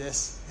to do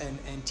this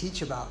and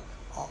teach about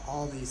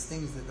all these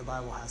things that the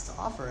Bible has to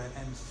offer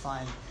and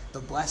find the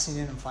blessing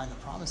in them, find the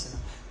promise in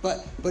them.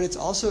 But it's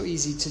also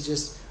easy to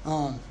just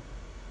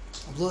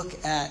look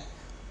at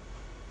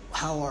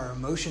how our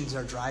emotions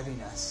are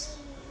driving us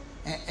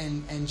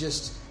and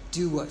just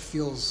do what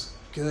feels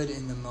good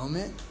in the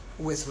moment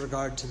with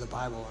regard to the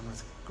Bible and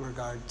with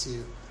regard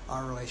to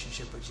our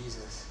relationship with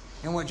Jesus.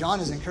 And what John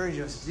is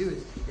encouraging us to do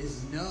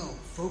is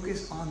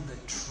focus on the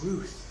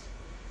truth.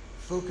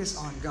 Focus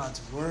on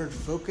God's Word.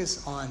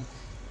 Focus on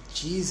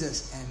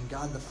Jesus and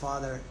God the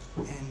Father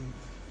and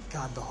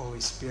God the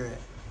Holy Spirit.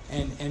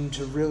 And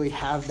to really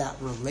have that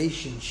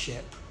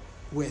relationship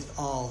with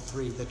all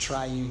three, the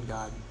triune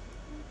God.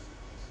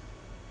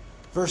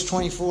 Verse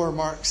 24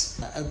 marks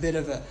a bit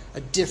of a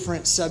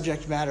different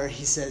subject matter.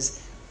 He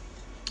says,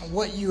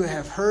 what you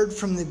have heard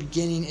from the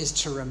beginning is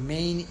to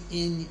remain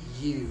in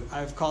you.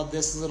 I've called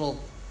this little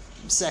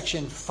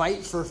section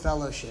Fight for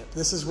Fellowship.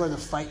 This is where the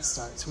fight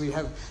starts. We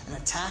have an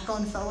attack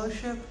on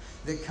fellowship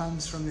that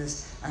comes from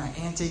this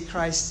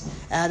antichrist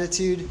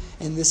attitude,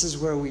 and this is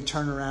where we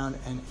turn around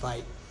and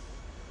fight.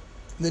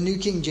 The New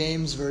King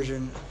James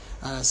Version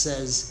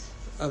says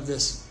of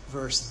this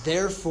verse,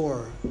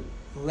 "Therefore,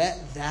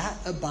 let that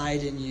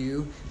abide in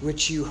you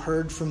which you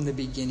heard from the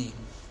beginning.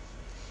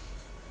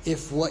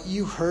 If what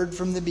you heard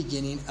from the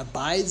beginning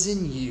abides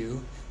in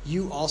you,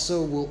 you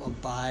also will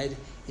abide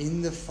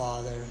in the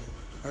Father,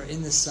 or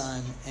in the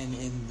Son, and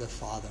in the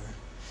Father."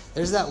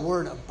 There's that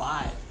word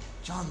abide.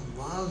 John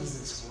loves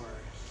this word.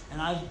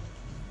 And I've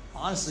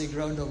honestly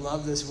grown to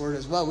love this word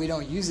as well. We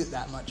don't use it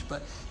that much,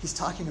 but he's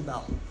talking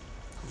about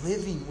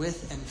living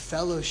with and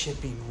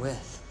fellowshipping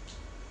with.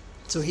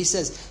 So he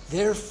says,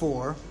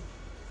 "Therefore,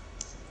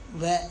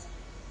 let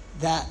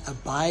that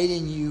abide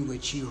in you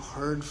which you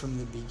heard from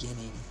the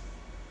beginning."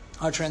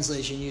 Our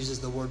translation uses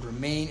the word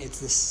remain. It's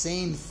the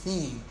same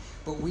thing,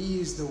 but we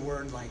use the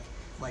word like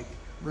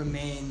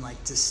remain,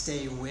 like to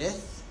stay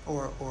with,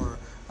 or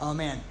oh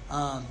man,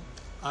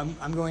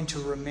 I'm going to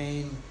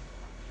remain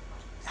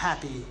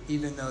happy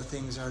even though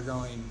things are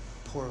going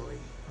poorly,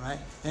 right?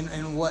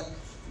 And what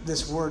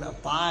this word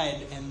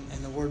abide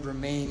and the word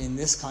remain in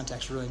this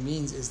context really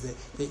means is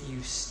that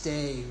you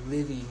stay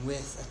living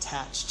with,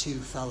 attached to,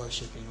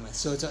 fellowshipping with.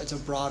 So it's a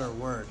broader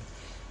word.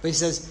 But he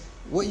says,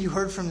 what you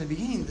heard from the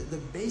beginning, the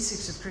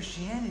basics of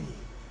Christianity,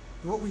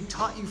 what we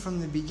taught you from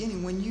the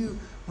beginning, when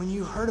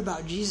you heard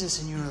about Jesus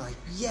and you were like,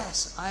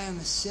 yes, I am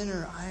a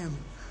sinner, I am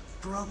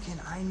broken,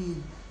 I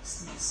need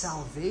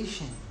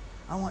salvation,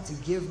 I want to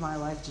give my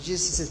life to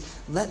Jesus. He says,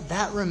 let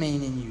that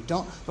remain in you.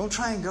 Don't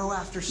try and go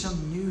after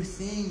some new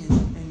thing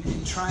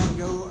and try and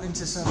go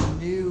into some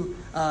new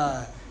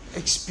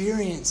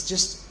experience.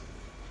 Just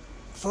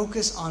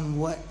focus on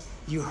what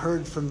you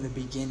heard from the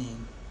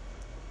beginning.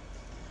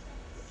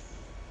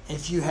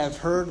 If what you have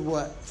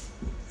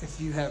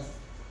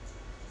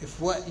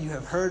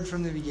heard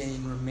from the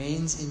beginning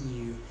remains in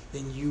you,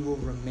 then you will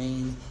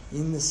remain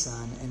in the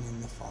Son and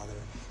in the Father.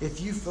 If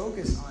you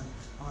focus on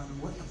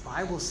what the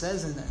Bible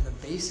says and the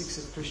basics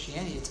of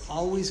Christianity, it's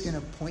always going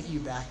to point you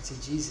back to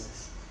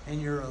Jesus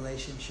and your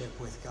relationship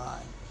with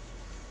God.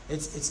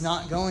 It's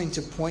not going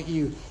to point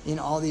you in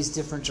all these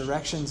different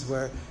directions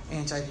where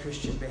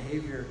anti-Christian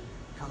behavior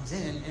comes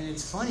in. And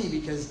it's funny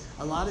because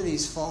a lot of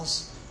these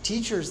false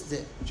teachers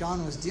that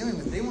John was dealing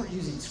with, they weren't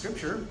using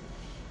Scripture.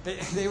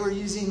 They were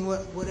using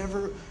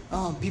whatever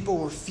people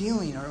were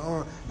feeling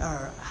or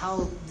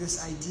how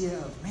this idea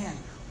of, man,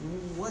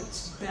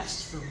 what's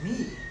best for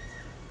me?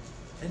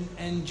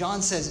 And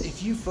John says,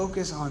 if you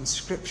focus on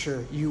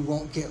Scripture, you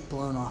won't get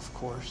blown off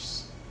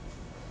course.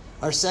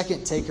 Our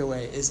second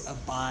takeaway is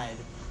abide.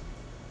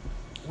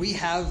 We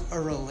have a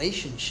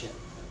relationship.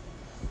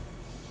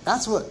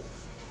 That's what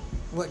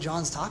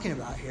John's talking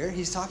about here.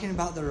 He's talking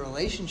about the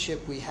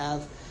relationship we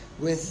have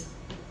with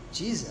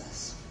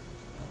Jesus.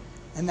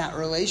 And that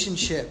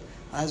relationship,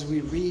 as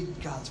we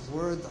read God's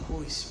Word, the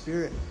Holy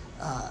Spirit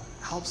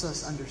helps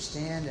us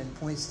understand and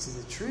points to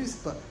the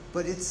truth,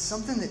 but it's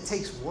something that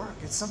takes work.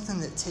 It's something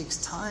that takes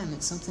time.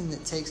 It's something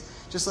that takes,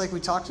 just like we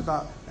talked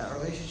about, that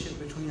relationship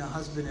between a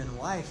husband and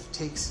wife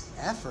takes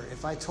effort.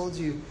 If I told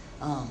you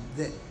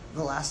that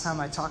the last time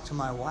I talked to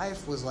my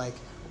wife was like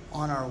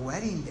on our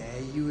wedding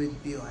day, you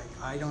would be like,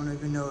 I don't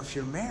even know if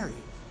you're married,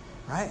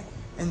 right?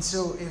 And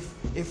so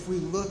if we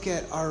look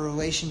at our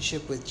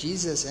relationship with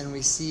Jesus and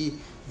we see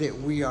that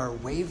we are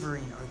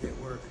wavering or that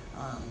we're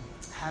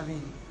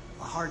having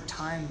a hard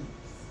time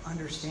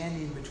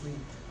understanding between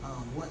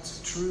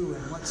what's true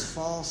and what's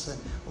false,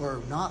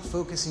 or not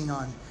focusing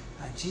on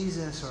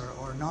Jesus,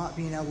 or not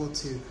being able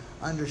to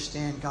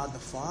understand God the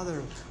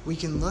Father, we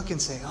can look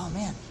and say, oh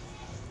man,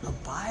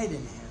 abide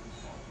in Him.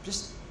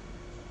 Just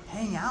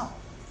hang out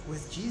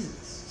with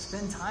Jesus.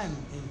 Spend time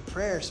in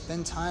prayer.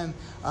 Spend time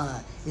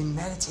in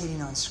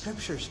meditating on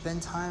Scripture.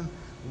 Spend time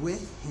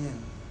with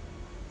Him.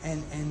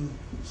 And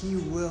He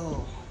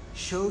will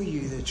show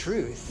you the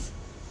truth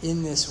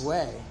in this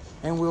way.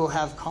 And we will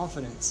have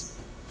confidence.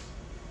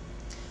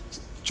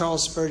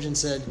 Charles Spurgeon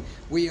said,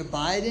 "We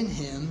abide in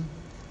Him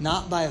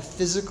not by a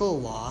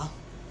physical law,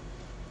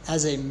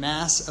 as a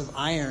mass of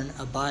iron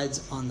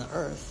abides on the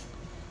earth,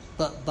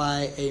 but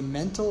by a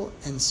mental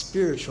and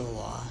spiritual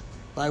law,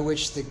 by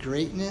which the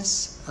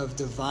greatness of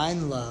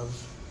divine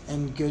love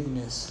and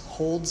goodness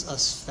holds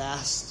us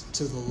fast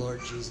to the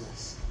Lord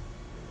Jesus."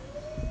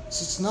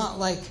 So it's not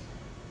like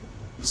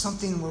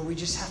something where we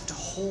just have to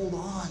hold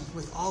on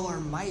with all our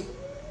might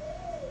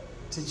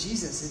to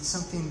Jesus. It's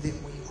something that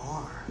we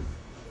are.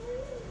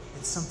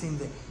 It's something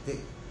that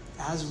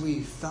as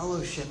we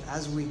fellowship,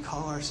 as we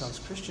call ourselves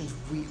Christians,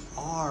 we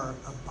are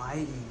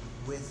abiding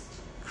with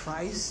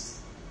Christ,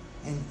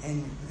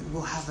 and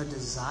we'll have a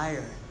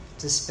desire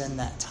to spend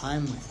that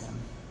time with Him.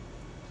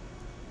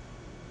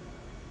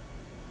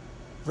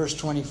 Verse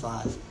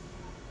 25.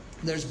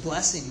 There's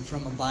blessing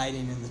from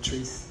abiding in the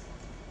truth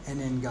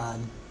and in God.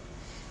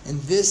 And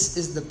this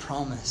is the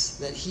promise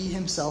that he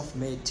himself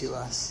made to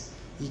us,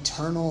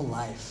 eternal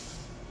life.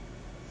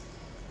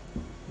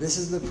 This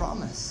is the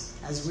promise.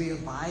 As we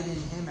abide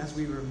in him, as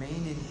we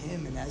remain in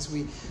him, and as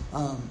we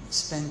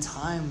spend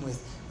time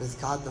with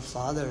God the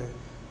Father,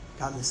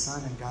 God the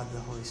Son, and God the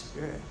Holy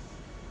Spirit,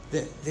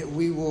 that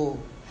we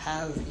will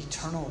have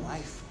eternal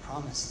life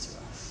promised to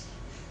us.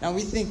 Now,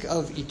 we think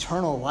of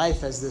eternal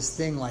life as this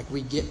thing like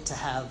we get to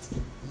have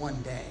one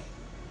day,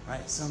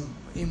 right? Some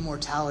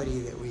immortality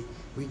that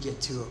we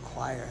get to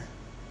acquire.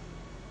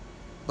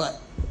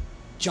 But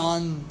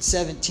John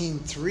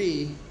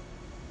 17:3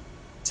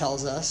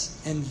 tells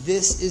us, and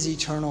this is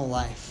eternal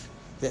life,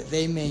 that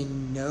they may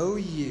know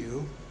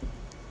you,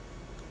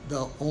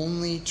 the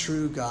only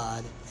true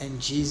God, and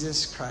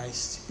Jesus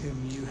Christ,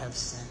 whom you have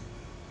sent.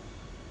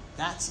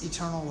 That's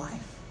eternal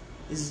life,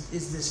 is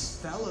this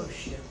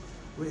fellowship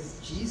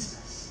with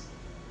Jesus.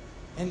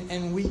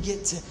 And we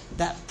get to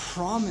that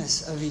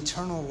promise of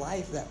eternal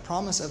life, that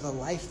promise of a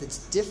life that's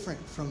different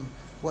from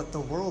what the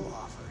world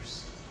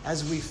offers.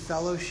 As we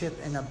fellowship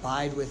and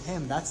abide with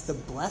him, that's the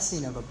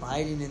blessing of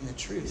abiding in the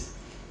truth,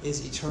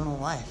 is eternal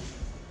life.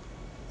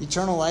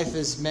 Eternal life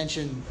is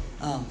mentioned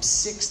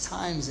 6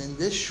 times in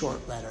this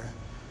short letter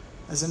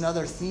as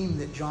another theme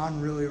that John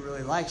really,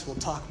 really likes. We'll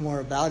talk more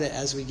about it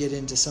as we get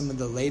into some of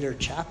the later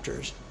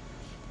chapters.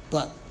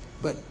 But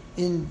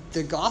in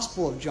the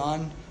Gospel of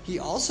John, he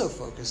also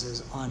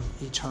focuses on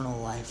eternal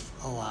life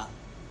a lot.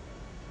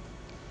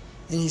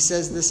 And he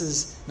says this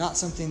is not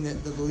something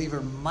that the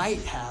believer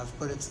might have,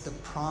 but it's the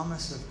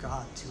promise of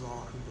God to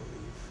all who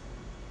believe.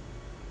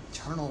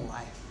 Eternal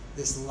life.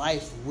 This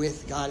life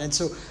with God. And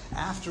so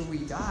after we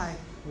die,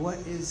 what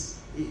is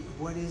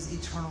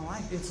eternal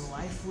life? It's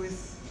life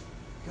with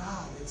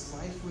God. It's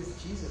life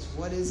with Jesus.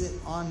 What is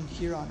it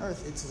here on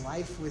earth? It's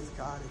life with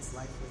God. It's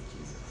life with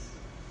Jesus.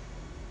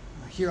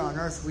 Here on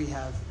earth we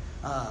have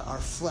our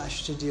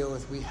flesh to deal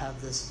with. We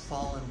have this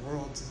fallen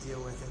world to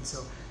deal with. And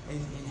so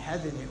in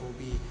heaven it will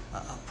be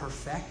a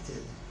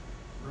perfected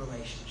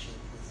relationship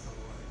with the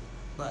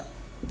Lord.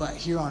 But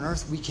here on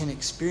earth we can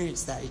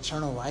experience that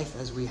eternal life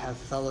as we have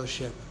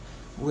fellowship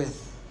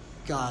with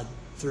God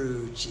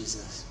through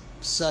Jesus.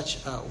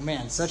 Such a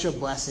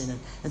blessing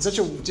and such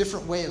a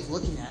different way of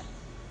looking at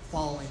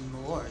following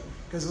the Lord.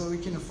 Because we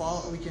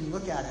can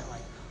look at it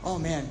like, oh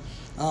man,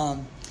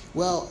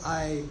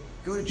 I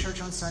go to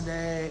church on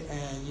Sunday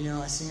and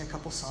I sing a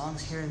couple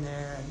songs here and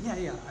there,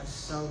 and I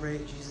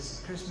celebrate Jesus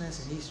at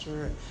Christmas and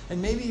Easter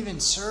and maybe even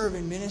serve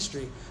in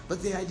ministry.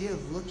 But the idea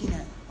of looking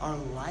at our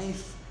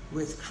life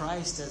with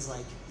Christ as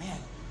like, man,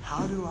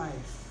 how do I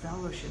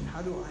fellowship?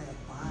 How do I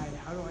abide?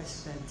 How do I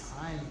spend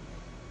time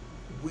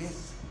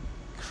with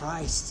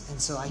Christ?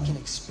 And so I can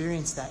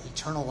experience that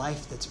eternal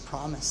life that's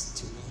promised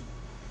to me.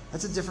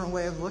 That's a different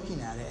way of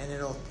looking at it. And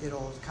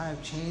it'll kind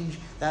of change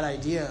that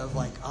idea of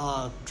like,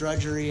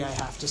 drudgery, I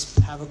have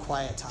to have a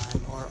quiet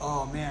time. Or,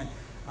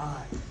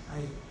 I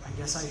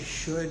guess I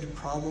should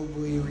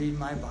probably read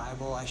my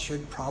Bible. I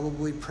should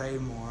probably pray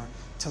more.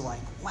 To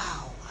like,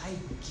 wow, I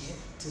get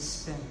to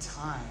spend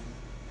time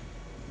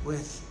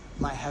with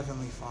my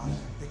Heavenly Father,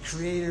 the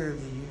creator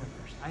of the universe.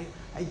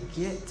 I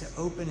get to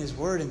open his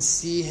word and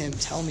see him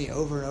tell me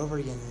over and over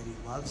again that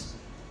he loves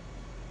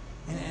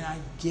me. And I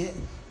get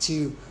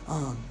to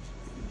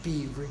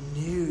be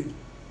renewed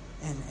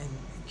and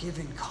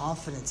given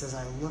confidence as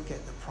I look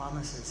at the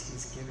promises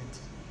he's given to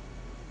me.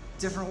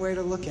 Different way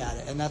to look at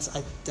it. And that's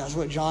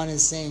what John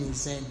is saying. He's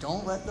saying,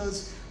 don't let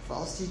those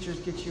false teachers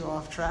get you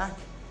off track,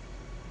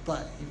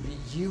 but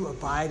you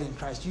abide in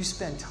Christ. You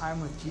spend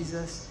time with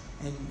Jesus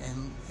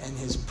and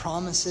his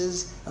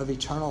promises of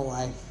eternal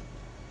life.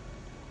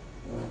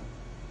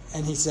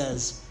 And he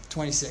says,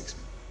 26,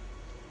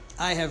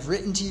 I have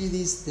written to you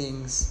these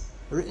things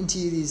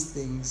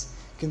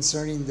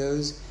concerning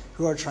those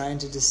who are trying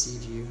to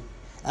deceive you.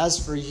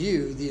 As for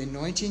you, the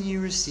anointing you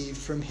received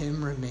from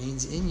him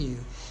remains in you,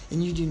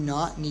 and you do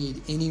not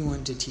need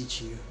anyone to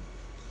teach you.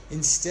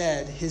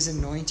 Instead, his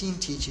anointing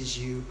teaches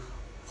you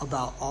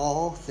about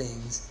all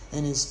things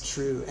and is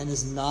true and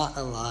is not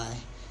a lie.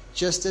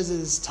 Just as it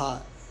is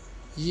taught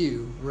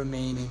you,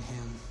 remain in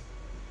him.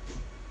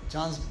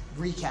 John's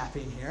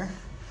recapping here.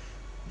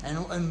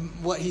 And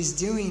what he's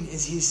doing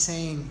is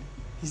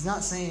he's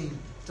not saying,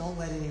 don't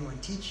let anyone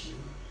teach you.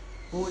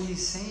 But what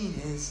he's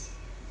saying is,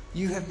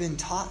 you have been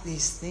taught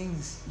these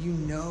things. You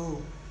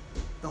know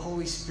the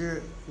Holy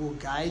Spirit will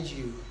guide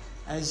you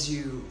as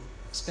you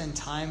spend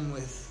time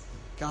with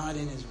God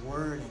in his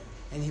word.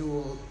 And he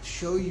will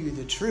show you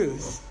the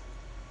truth.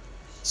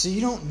 So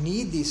you don't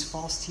need these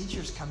false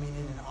teachers coming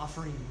in and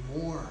offering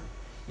more,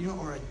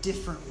 or a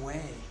different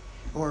way,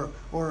 or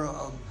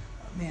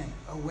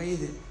a way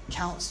that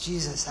counts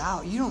Jesus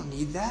out. You don't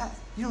need that.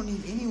 You don't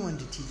need anyone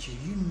to teach you.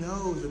 You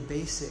know the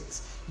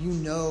basics. You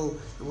know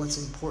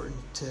what's important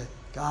to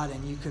God,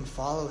 and you can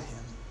follow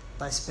him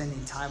by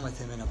spending time with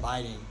him and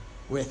abiding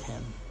with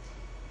him.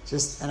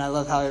 And I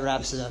love how he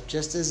wraps it up.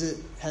 Just as it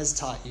has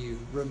taught you,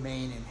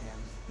 remain in him.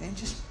 And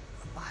just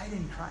abide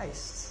in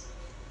Christ.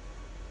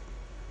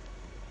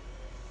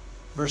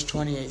 Verse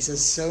 28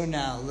 says, "So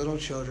now, little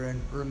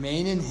children,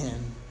 remain in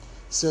him,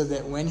 so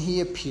that when he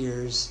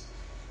appears,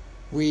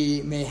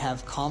 we may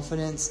have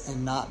confidence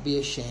and not be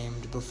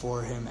ashamed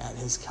before him at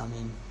his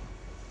coming."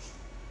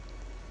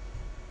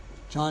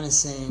 John is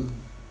saying,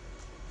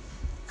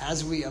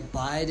 as we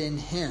abide in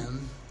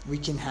him, we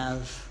can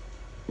have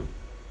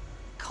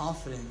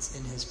confidence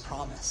in his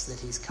promise that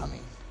he's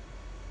coming.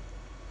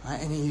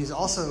 And he's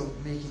also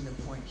making the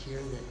point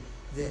here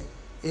that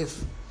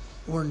if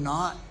we're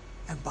not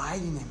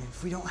abiding in him,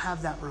 if we don't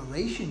have that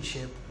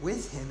relationship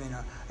with him and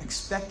are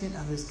expectant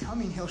of his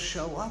coming, he'll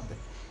show up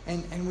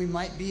and we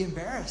might be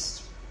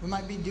embarrassed. We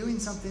might be doing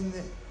something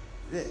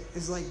that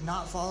is like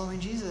not following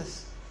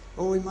Jesus.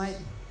 Or we might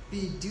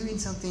be doing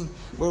something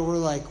where we're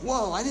like,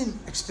 whoa, I didn't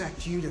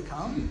expect you to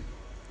come.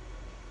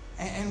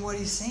 And what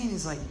he's saying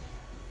is like,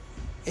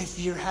 if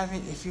you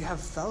have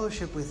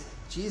fellowship with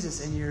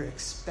Jesus and you're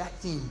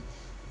expecting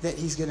that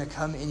he's going to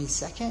come any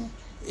second,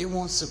 it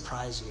won't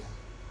surprise you.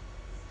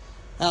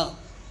 Now,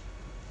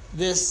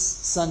 this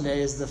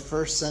Sunday is the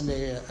first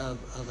Sunday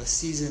of a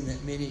season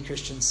that many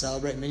Christians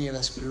celebrate. Many of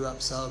us grew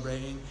up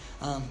celebrating,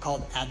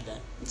 called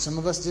Advent. Some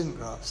of us didn't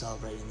grow up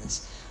celebrating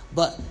this.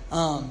 But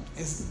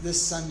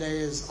this Sunday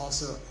is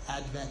also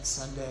Advent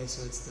Sunday,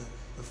 so it's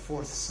the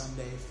fourth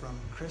Sunday from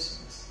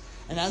Christmas.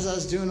 And as I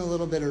was doing a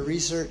little bit of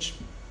research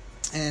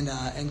and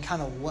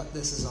kind of what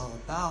this is all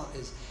about,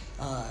 is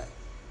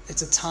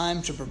it's a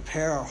time to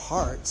prepare our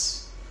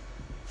hearts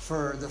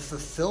for the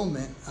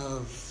fulfillment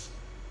of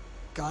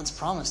God's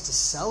promise, to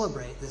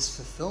celebrate this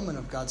fulfillment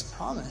of God's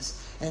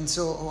promise. And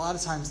so a lot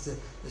of times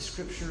the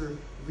scripture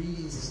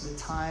readings is the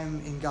time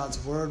in God's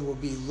word we'll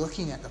be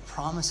looking at the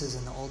promises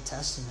in the Old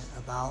Testament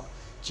about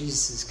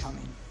Jesus'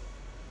 coming.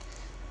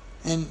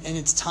 And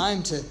it's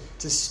time to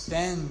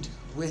spend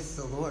with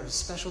the Lord, a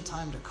special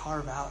time to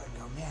carve out and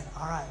go, man,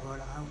 all right,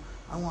 Lord,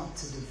 I want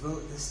to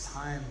devote this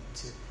time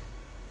to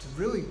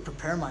really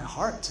prepare my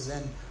heart to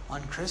then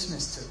on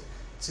Christmas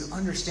to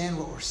understand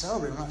what we're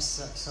celebrating. We're not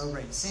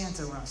celebrating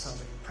Santa. We're not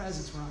celebrating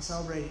presents. We're not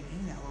celebrating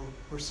any of that.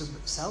 We're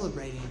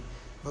celebrating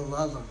the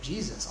love of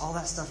Jesus. All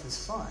that stuff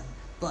is fun.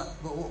 But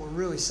what we're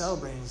really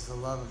celebrating is the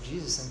love of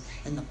Jesus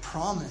and the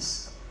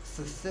promise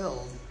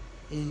fulfilled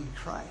in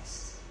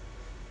Christ.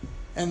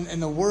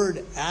 And the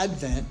word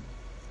Advent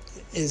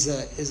is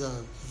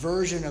a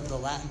version of the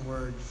Latin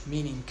word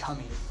meaning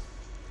coming.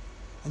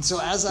 And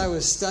so as I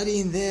was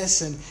studying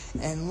this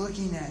and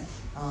looking at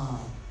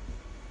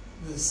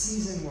the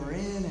season we're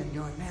in and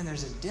going, man,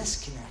 there's a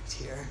disconnect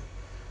here,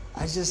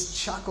 I just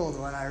chuckled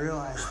when I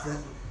realized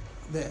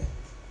that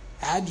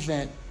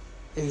Advent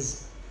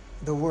is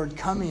the word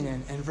coming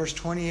in. And verse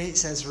 28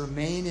 says,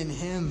 remain in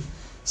him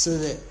so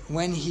that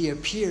when he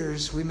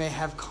appears, we may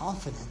have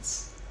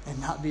confidence and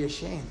not be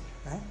ashamed.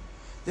 Right?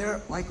 There,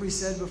 like we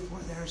said before,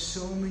 there are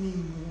so many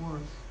more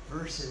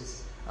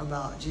verses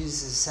about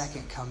Jesus'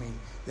 second coming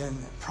than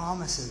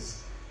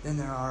promises than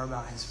there are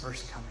about his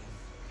first coming.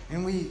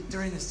 And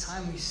during this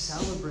time, we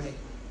celebrate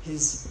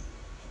his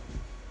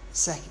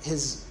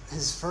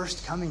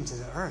first coming to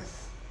the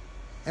earth.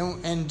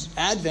 And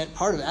Advent,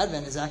 part of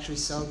Advent is actually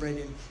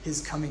celebrating his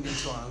coming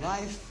into our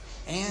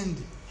life and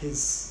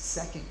his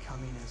second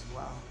coming as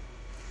well.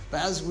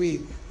 But as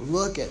we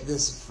look at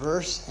this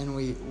verse and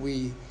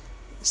we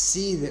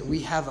see that we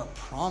have a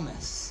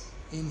promise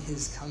in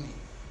his coming,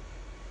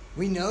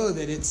 we know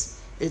that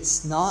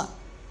it's not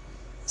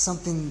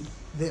something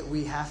that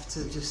we have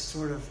to just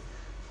sort of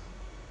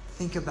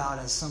think about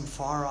as some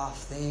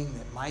far-off thing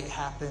that might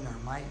happen or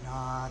might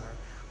not,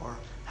 or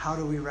how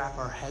do we wrap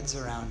our heads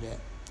around it.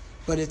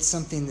 But it's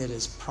something that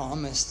is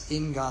promised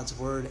in God's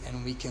word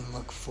and we can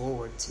look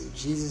forward to.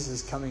 Jesus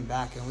is coming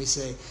back and we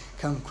say,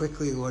 come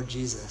quickly, Lord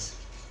Jesus.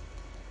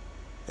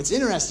 It's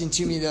interesting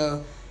to me,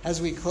 though,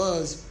 as we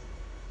close,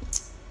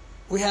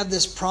 we have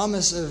this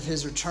promise of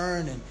his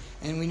return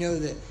and we know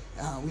that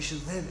we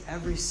should live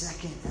every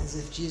second as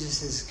if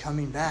Jesus is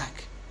coming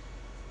back.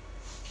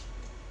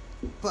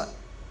 But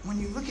when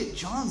you look at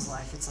John's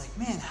life, it's like,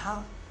 man,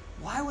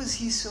 why was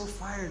he so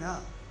fired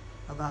up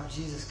about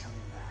Jesus coming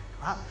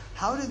back?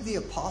 How did the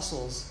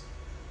apostles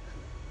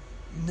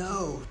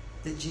know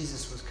that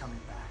Jesus was coming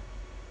back?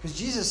 Because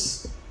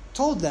Jesus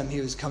told them he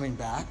was coming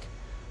back,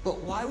 but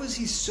why was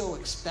he so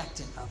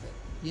expectant of it?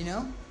 You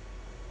know?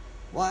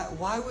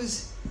 Why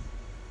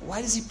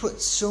does he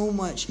put so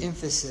much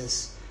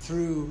emphasis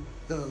through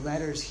the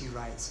letters he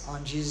writes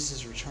on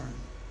Jesus' return?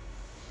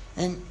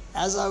 And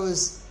as I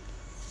was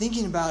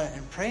thinking about it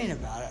and praying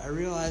about it, I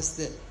realized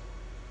that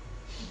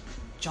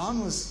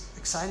John was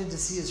excited to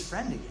see his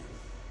friend again.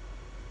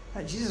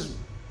 Right? Jesus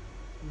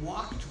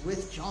walked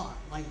with John.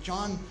 Like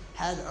John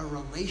had a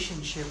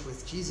relationship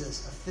with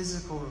Jesus, a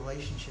physical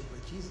relationship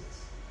with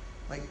Jesus.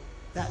 Like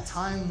that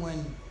time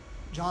when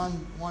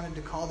John wanted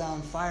to call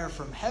down fire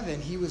from heaven,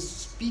 he was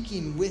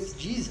speaking with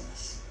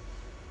Jesus.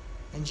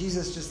 And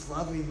Jesus just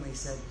lovingly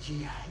said,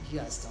 you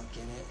guys don't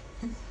get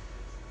it.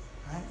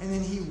 Right? And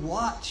then he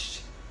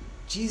watched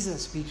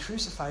Jesus be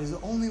crucified. He's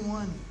the only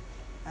one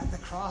at the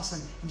cross.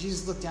 And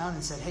Jesus looked down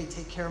and said, hey,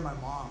 take care of my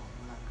mom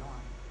when I'm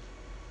gone.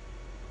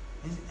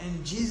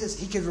 And Jesus,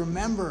 he could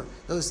remember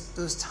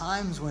those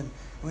times when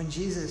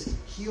Jesus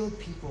healed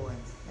people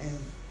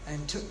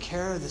and took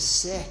care of the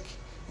sick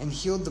and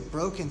healed the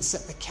broken,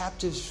 set the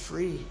captives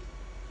free.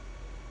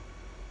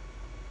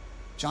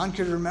 John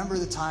could remember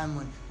the time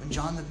when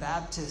John the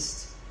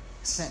Baptist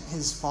sent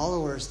his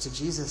followers to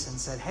Jesus and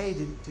said, hey,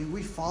 did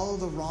we follow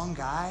the wrong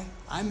guy?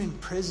 I'm in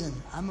prison.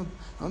 I'm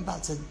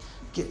about to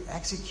get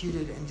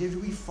executed. And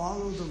did we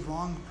follow the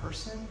wrong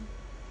person?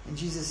 And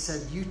Jesus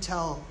said, you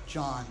tell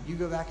John. You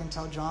go back and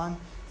tell John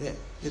that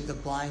the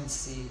blind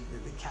see,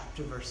 that the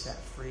captive are set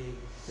free,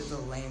 that the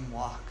lame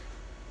walk.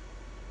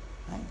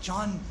 Right?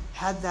 John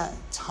had that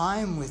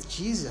time with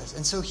Jesus.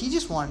 And so he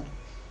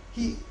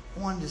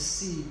wanted to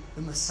see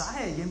the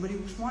Messiah again, but he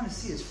just wanted to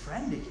see his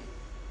friend again.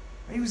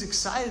 He was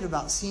excited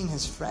about seeing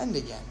his friend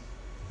again.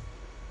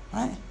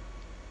 Right?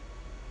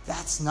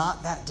 That's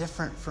not that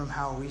different from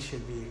how we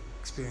should be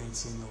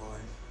experiencing the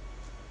Lord.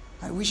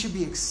 Right? We should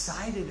be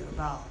excited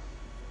about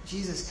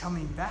Jesus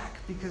coming back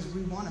because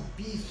we want to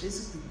be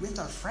physically with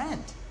our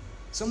friend.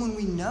 Someone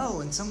we know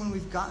and someone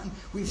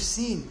we've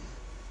seen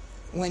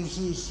when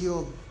he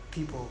healed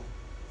people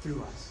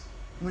through us.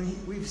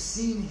 We've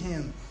seen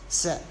him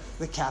set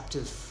the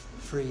captive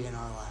free in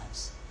our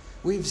lives.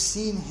 We've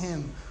seen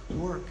him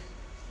work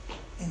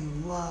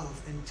and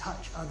love and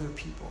touch other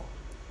people.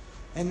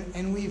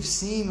 And we've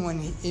seen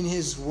in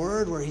his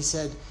word where he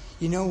said,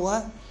 you know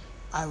what?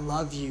 I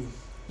love you.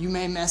 You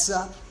may mess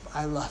up,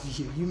 I love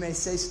you. You may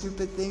say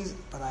stupid things,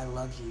 but I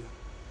love you.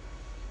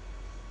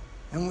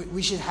 And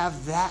we should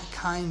have that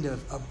kind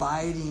of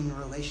abiding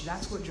relation.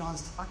 That's what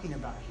John's talking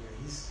about here.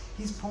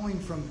 He's pulling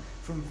from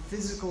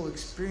physical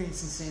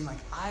experience and saying, like,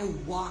 I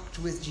walked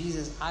with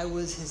Jesus. I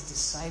was his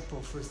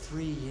disciple for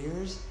 3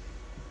 years.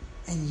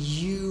 And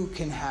you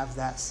can have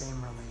that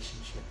same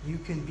relationship. You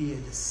can be a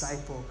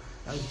disciple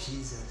of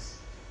Jesus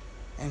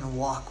and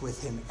walk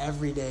with him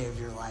every day of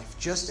your life,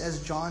 just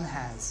as John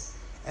has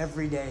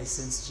every day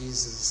since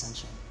Jesus'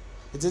 ascension.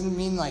 It didn't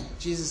mean like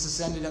Jesus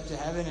ascended up to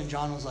heaven and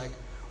John was like,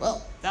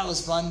 well, that was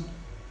fun.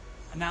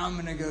 Now I'm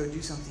going to go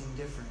do something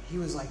different. He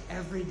was like,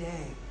 every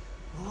day,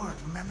 Lord,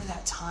 remember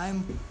that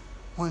time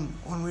when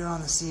we were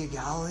on the Sea of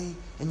Galilee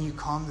and you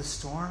calmed the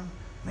storm?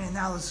 Man,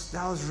 that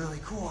was really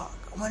cool.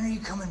 When are you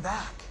coming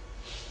back?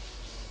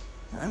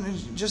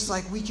 And just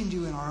like we can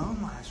do in our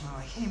own lives. We're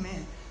like, hey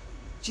man,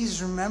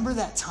 Jesus, remember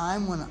that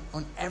time when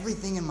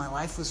everything in my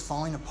life was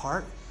falling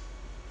apart?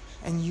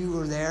 And you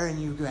were there and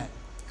you went,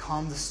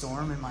 calm the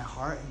storm in my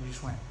heart, and you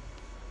just went,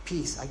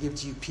 peace. I give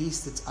to you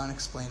peace that's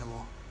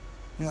unexplainable.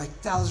 And you're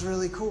like, that was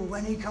really cool.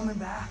 When are you coming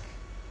back?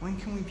 When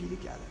can we be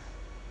together?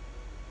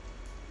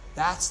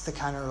 That's the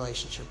kind of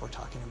relationship we're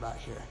talking about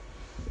here.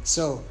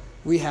 So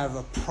we have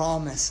a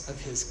promise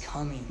of his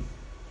coming.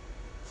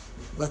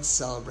 Let's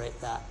celebrate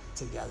that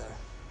together.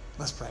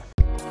 Let's pray.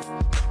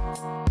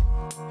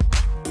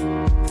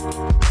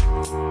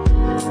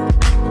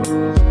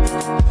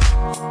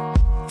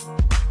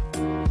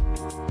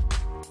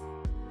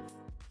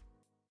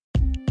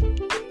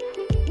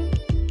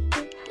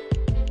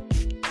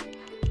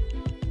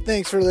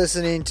 Thanks for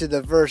listening to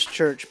the Verse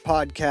Church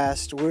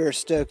podcast. We're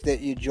stoked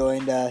that you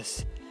joined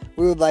us.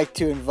 We would like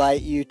to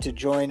invite you to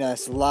join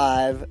us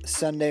live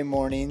Sunday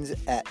mornings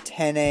at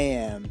 10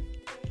 a.m.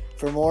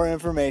 For more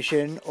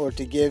information or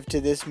to give to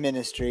this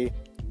ministry,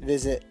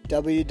 visit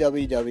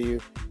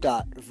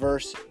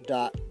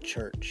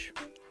www.verse.church.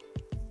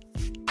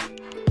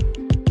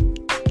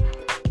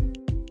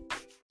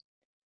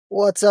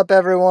 What's up,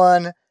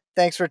 everyone?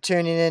 Thanks for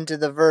tuning in to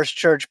the Verse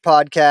Church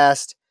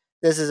podcast.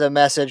 This is a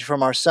message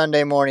from our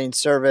Sunday morning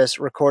service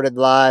recorded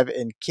live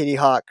in Kitty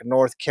Hawk,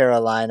 North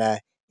Carolina.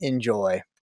 Enjoy.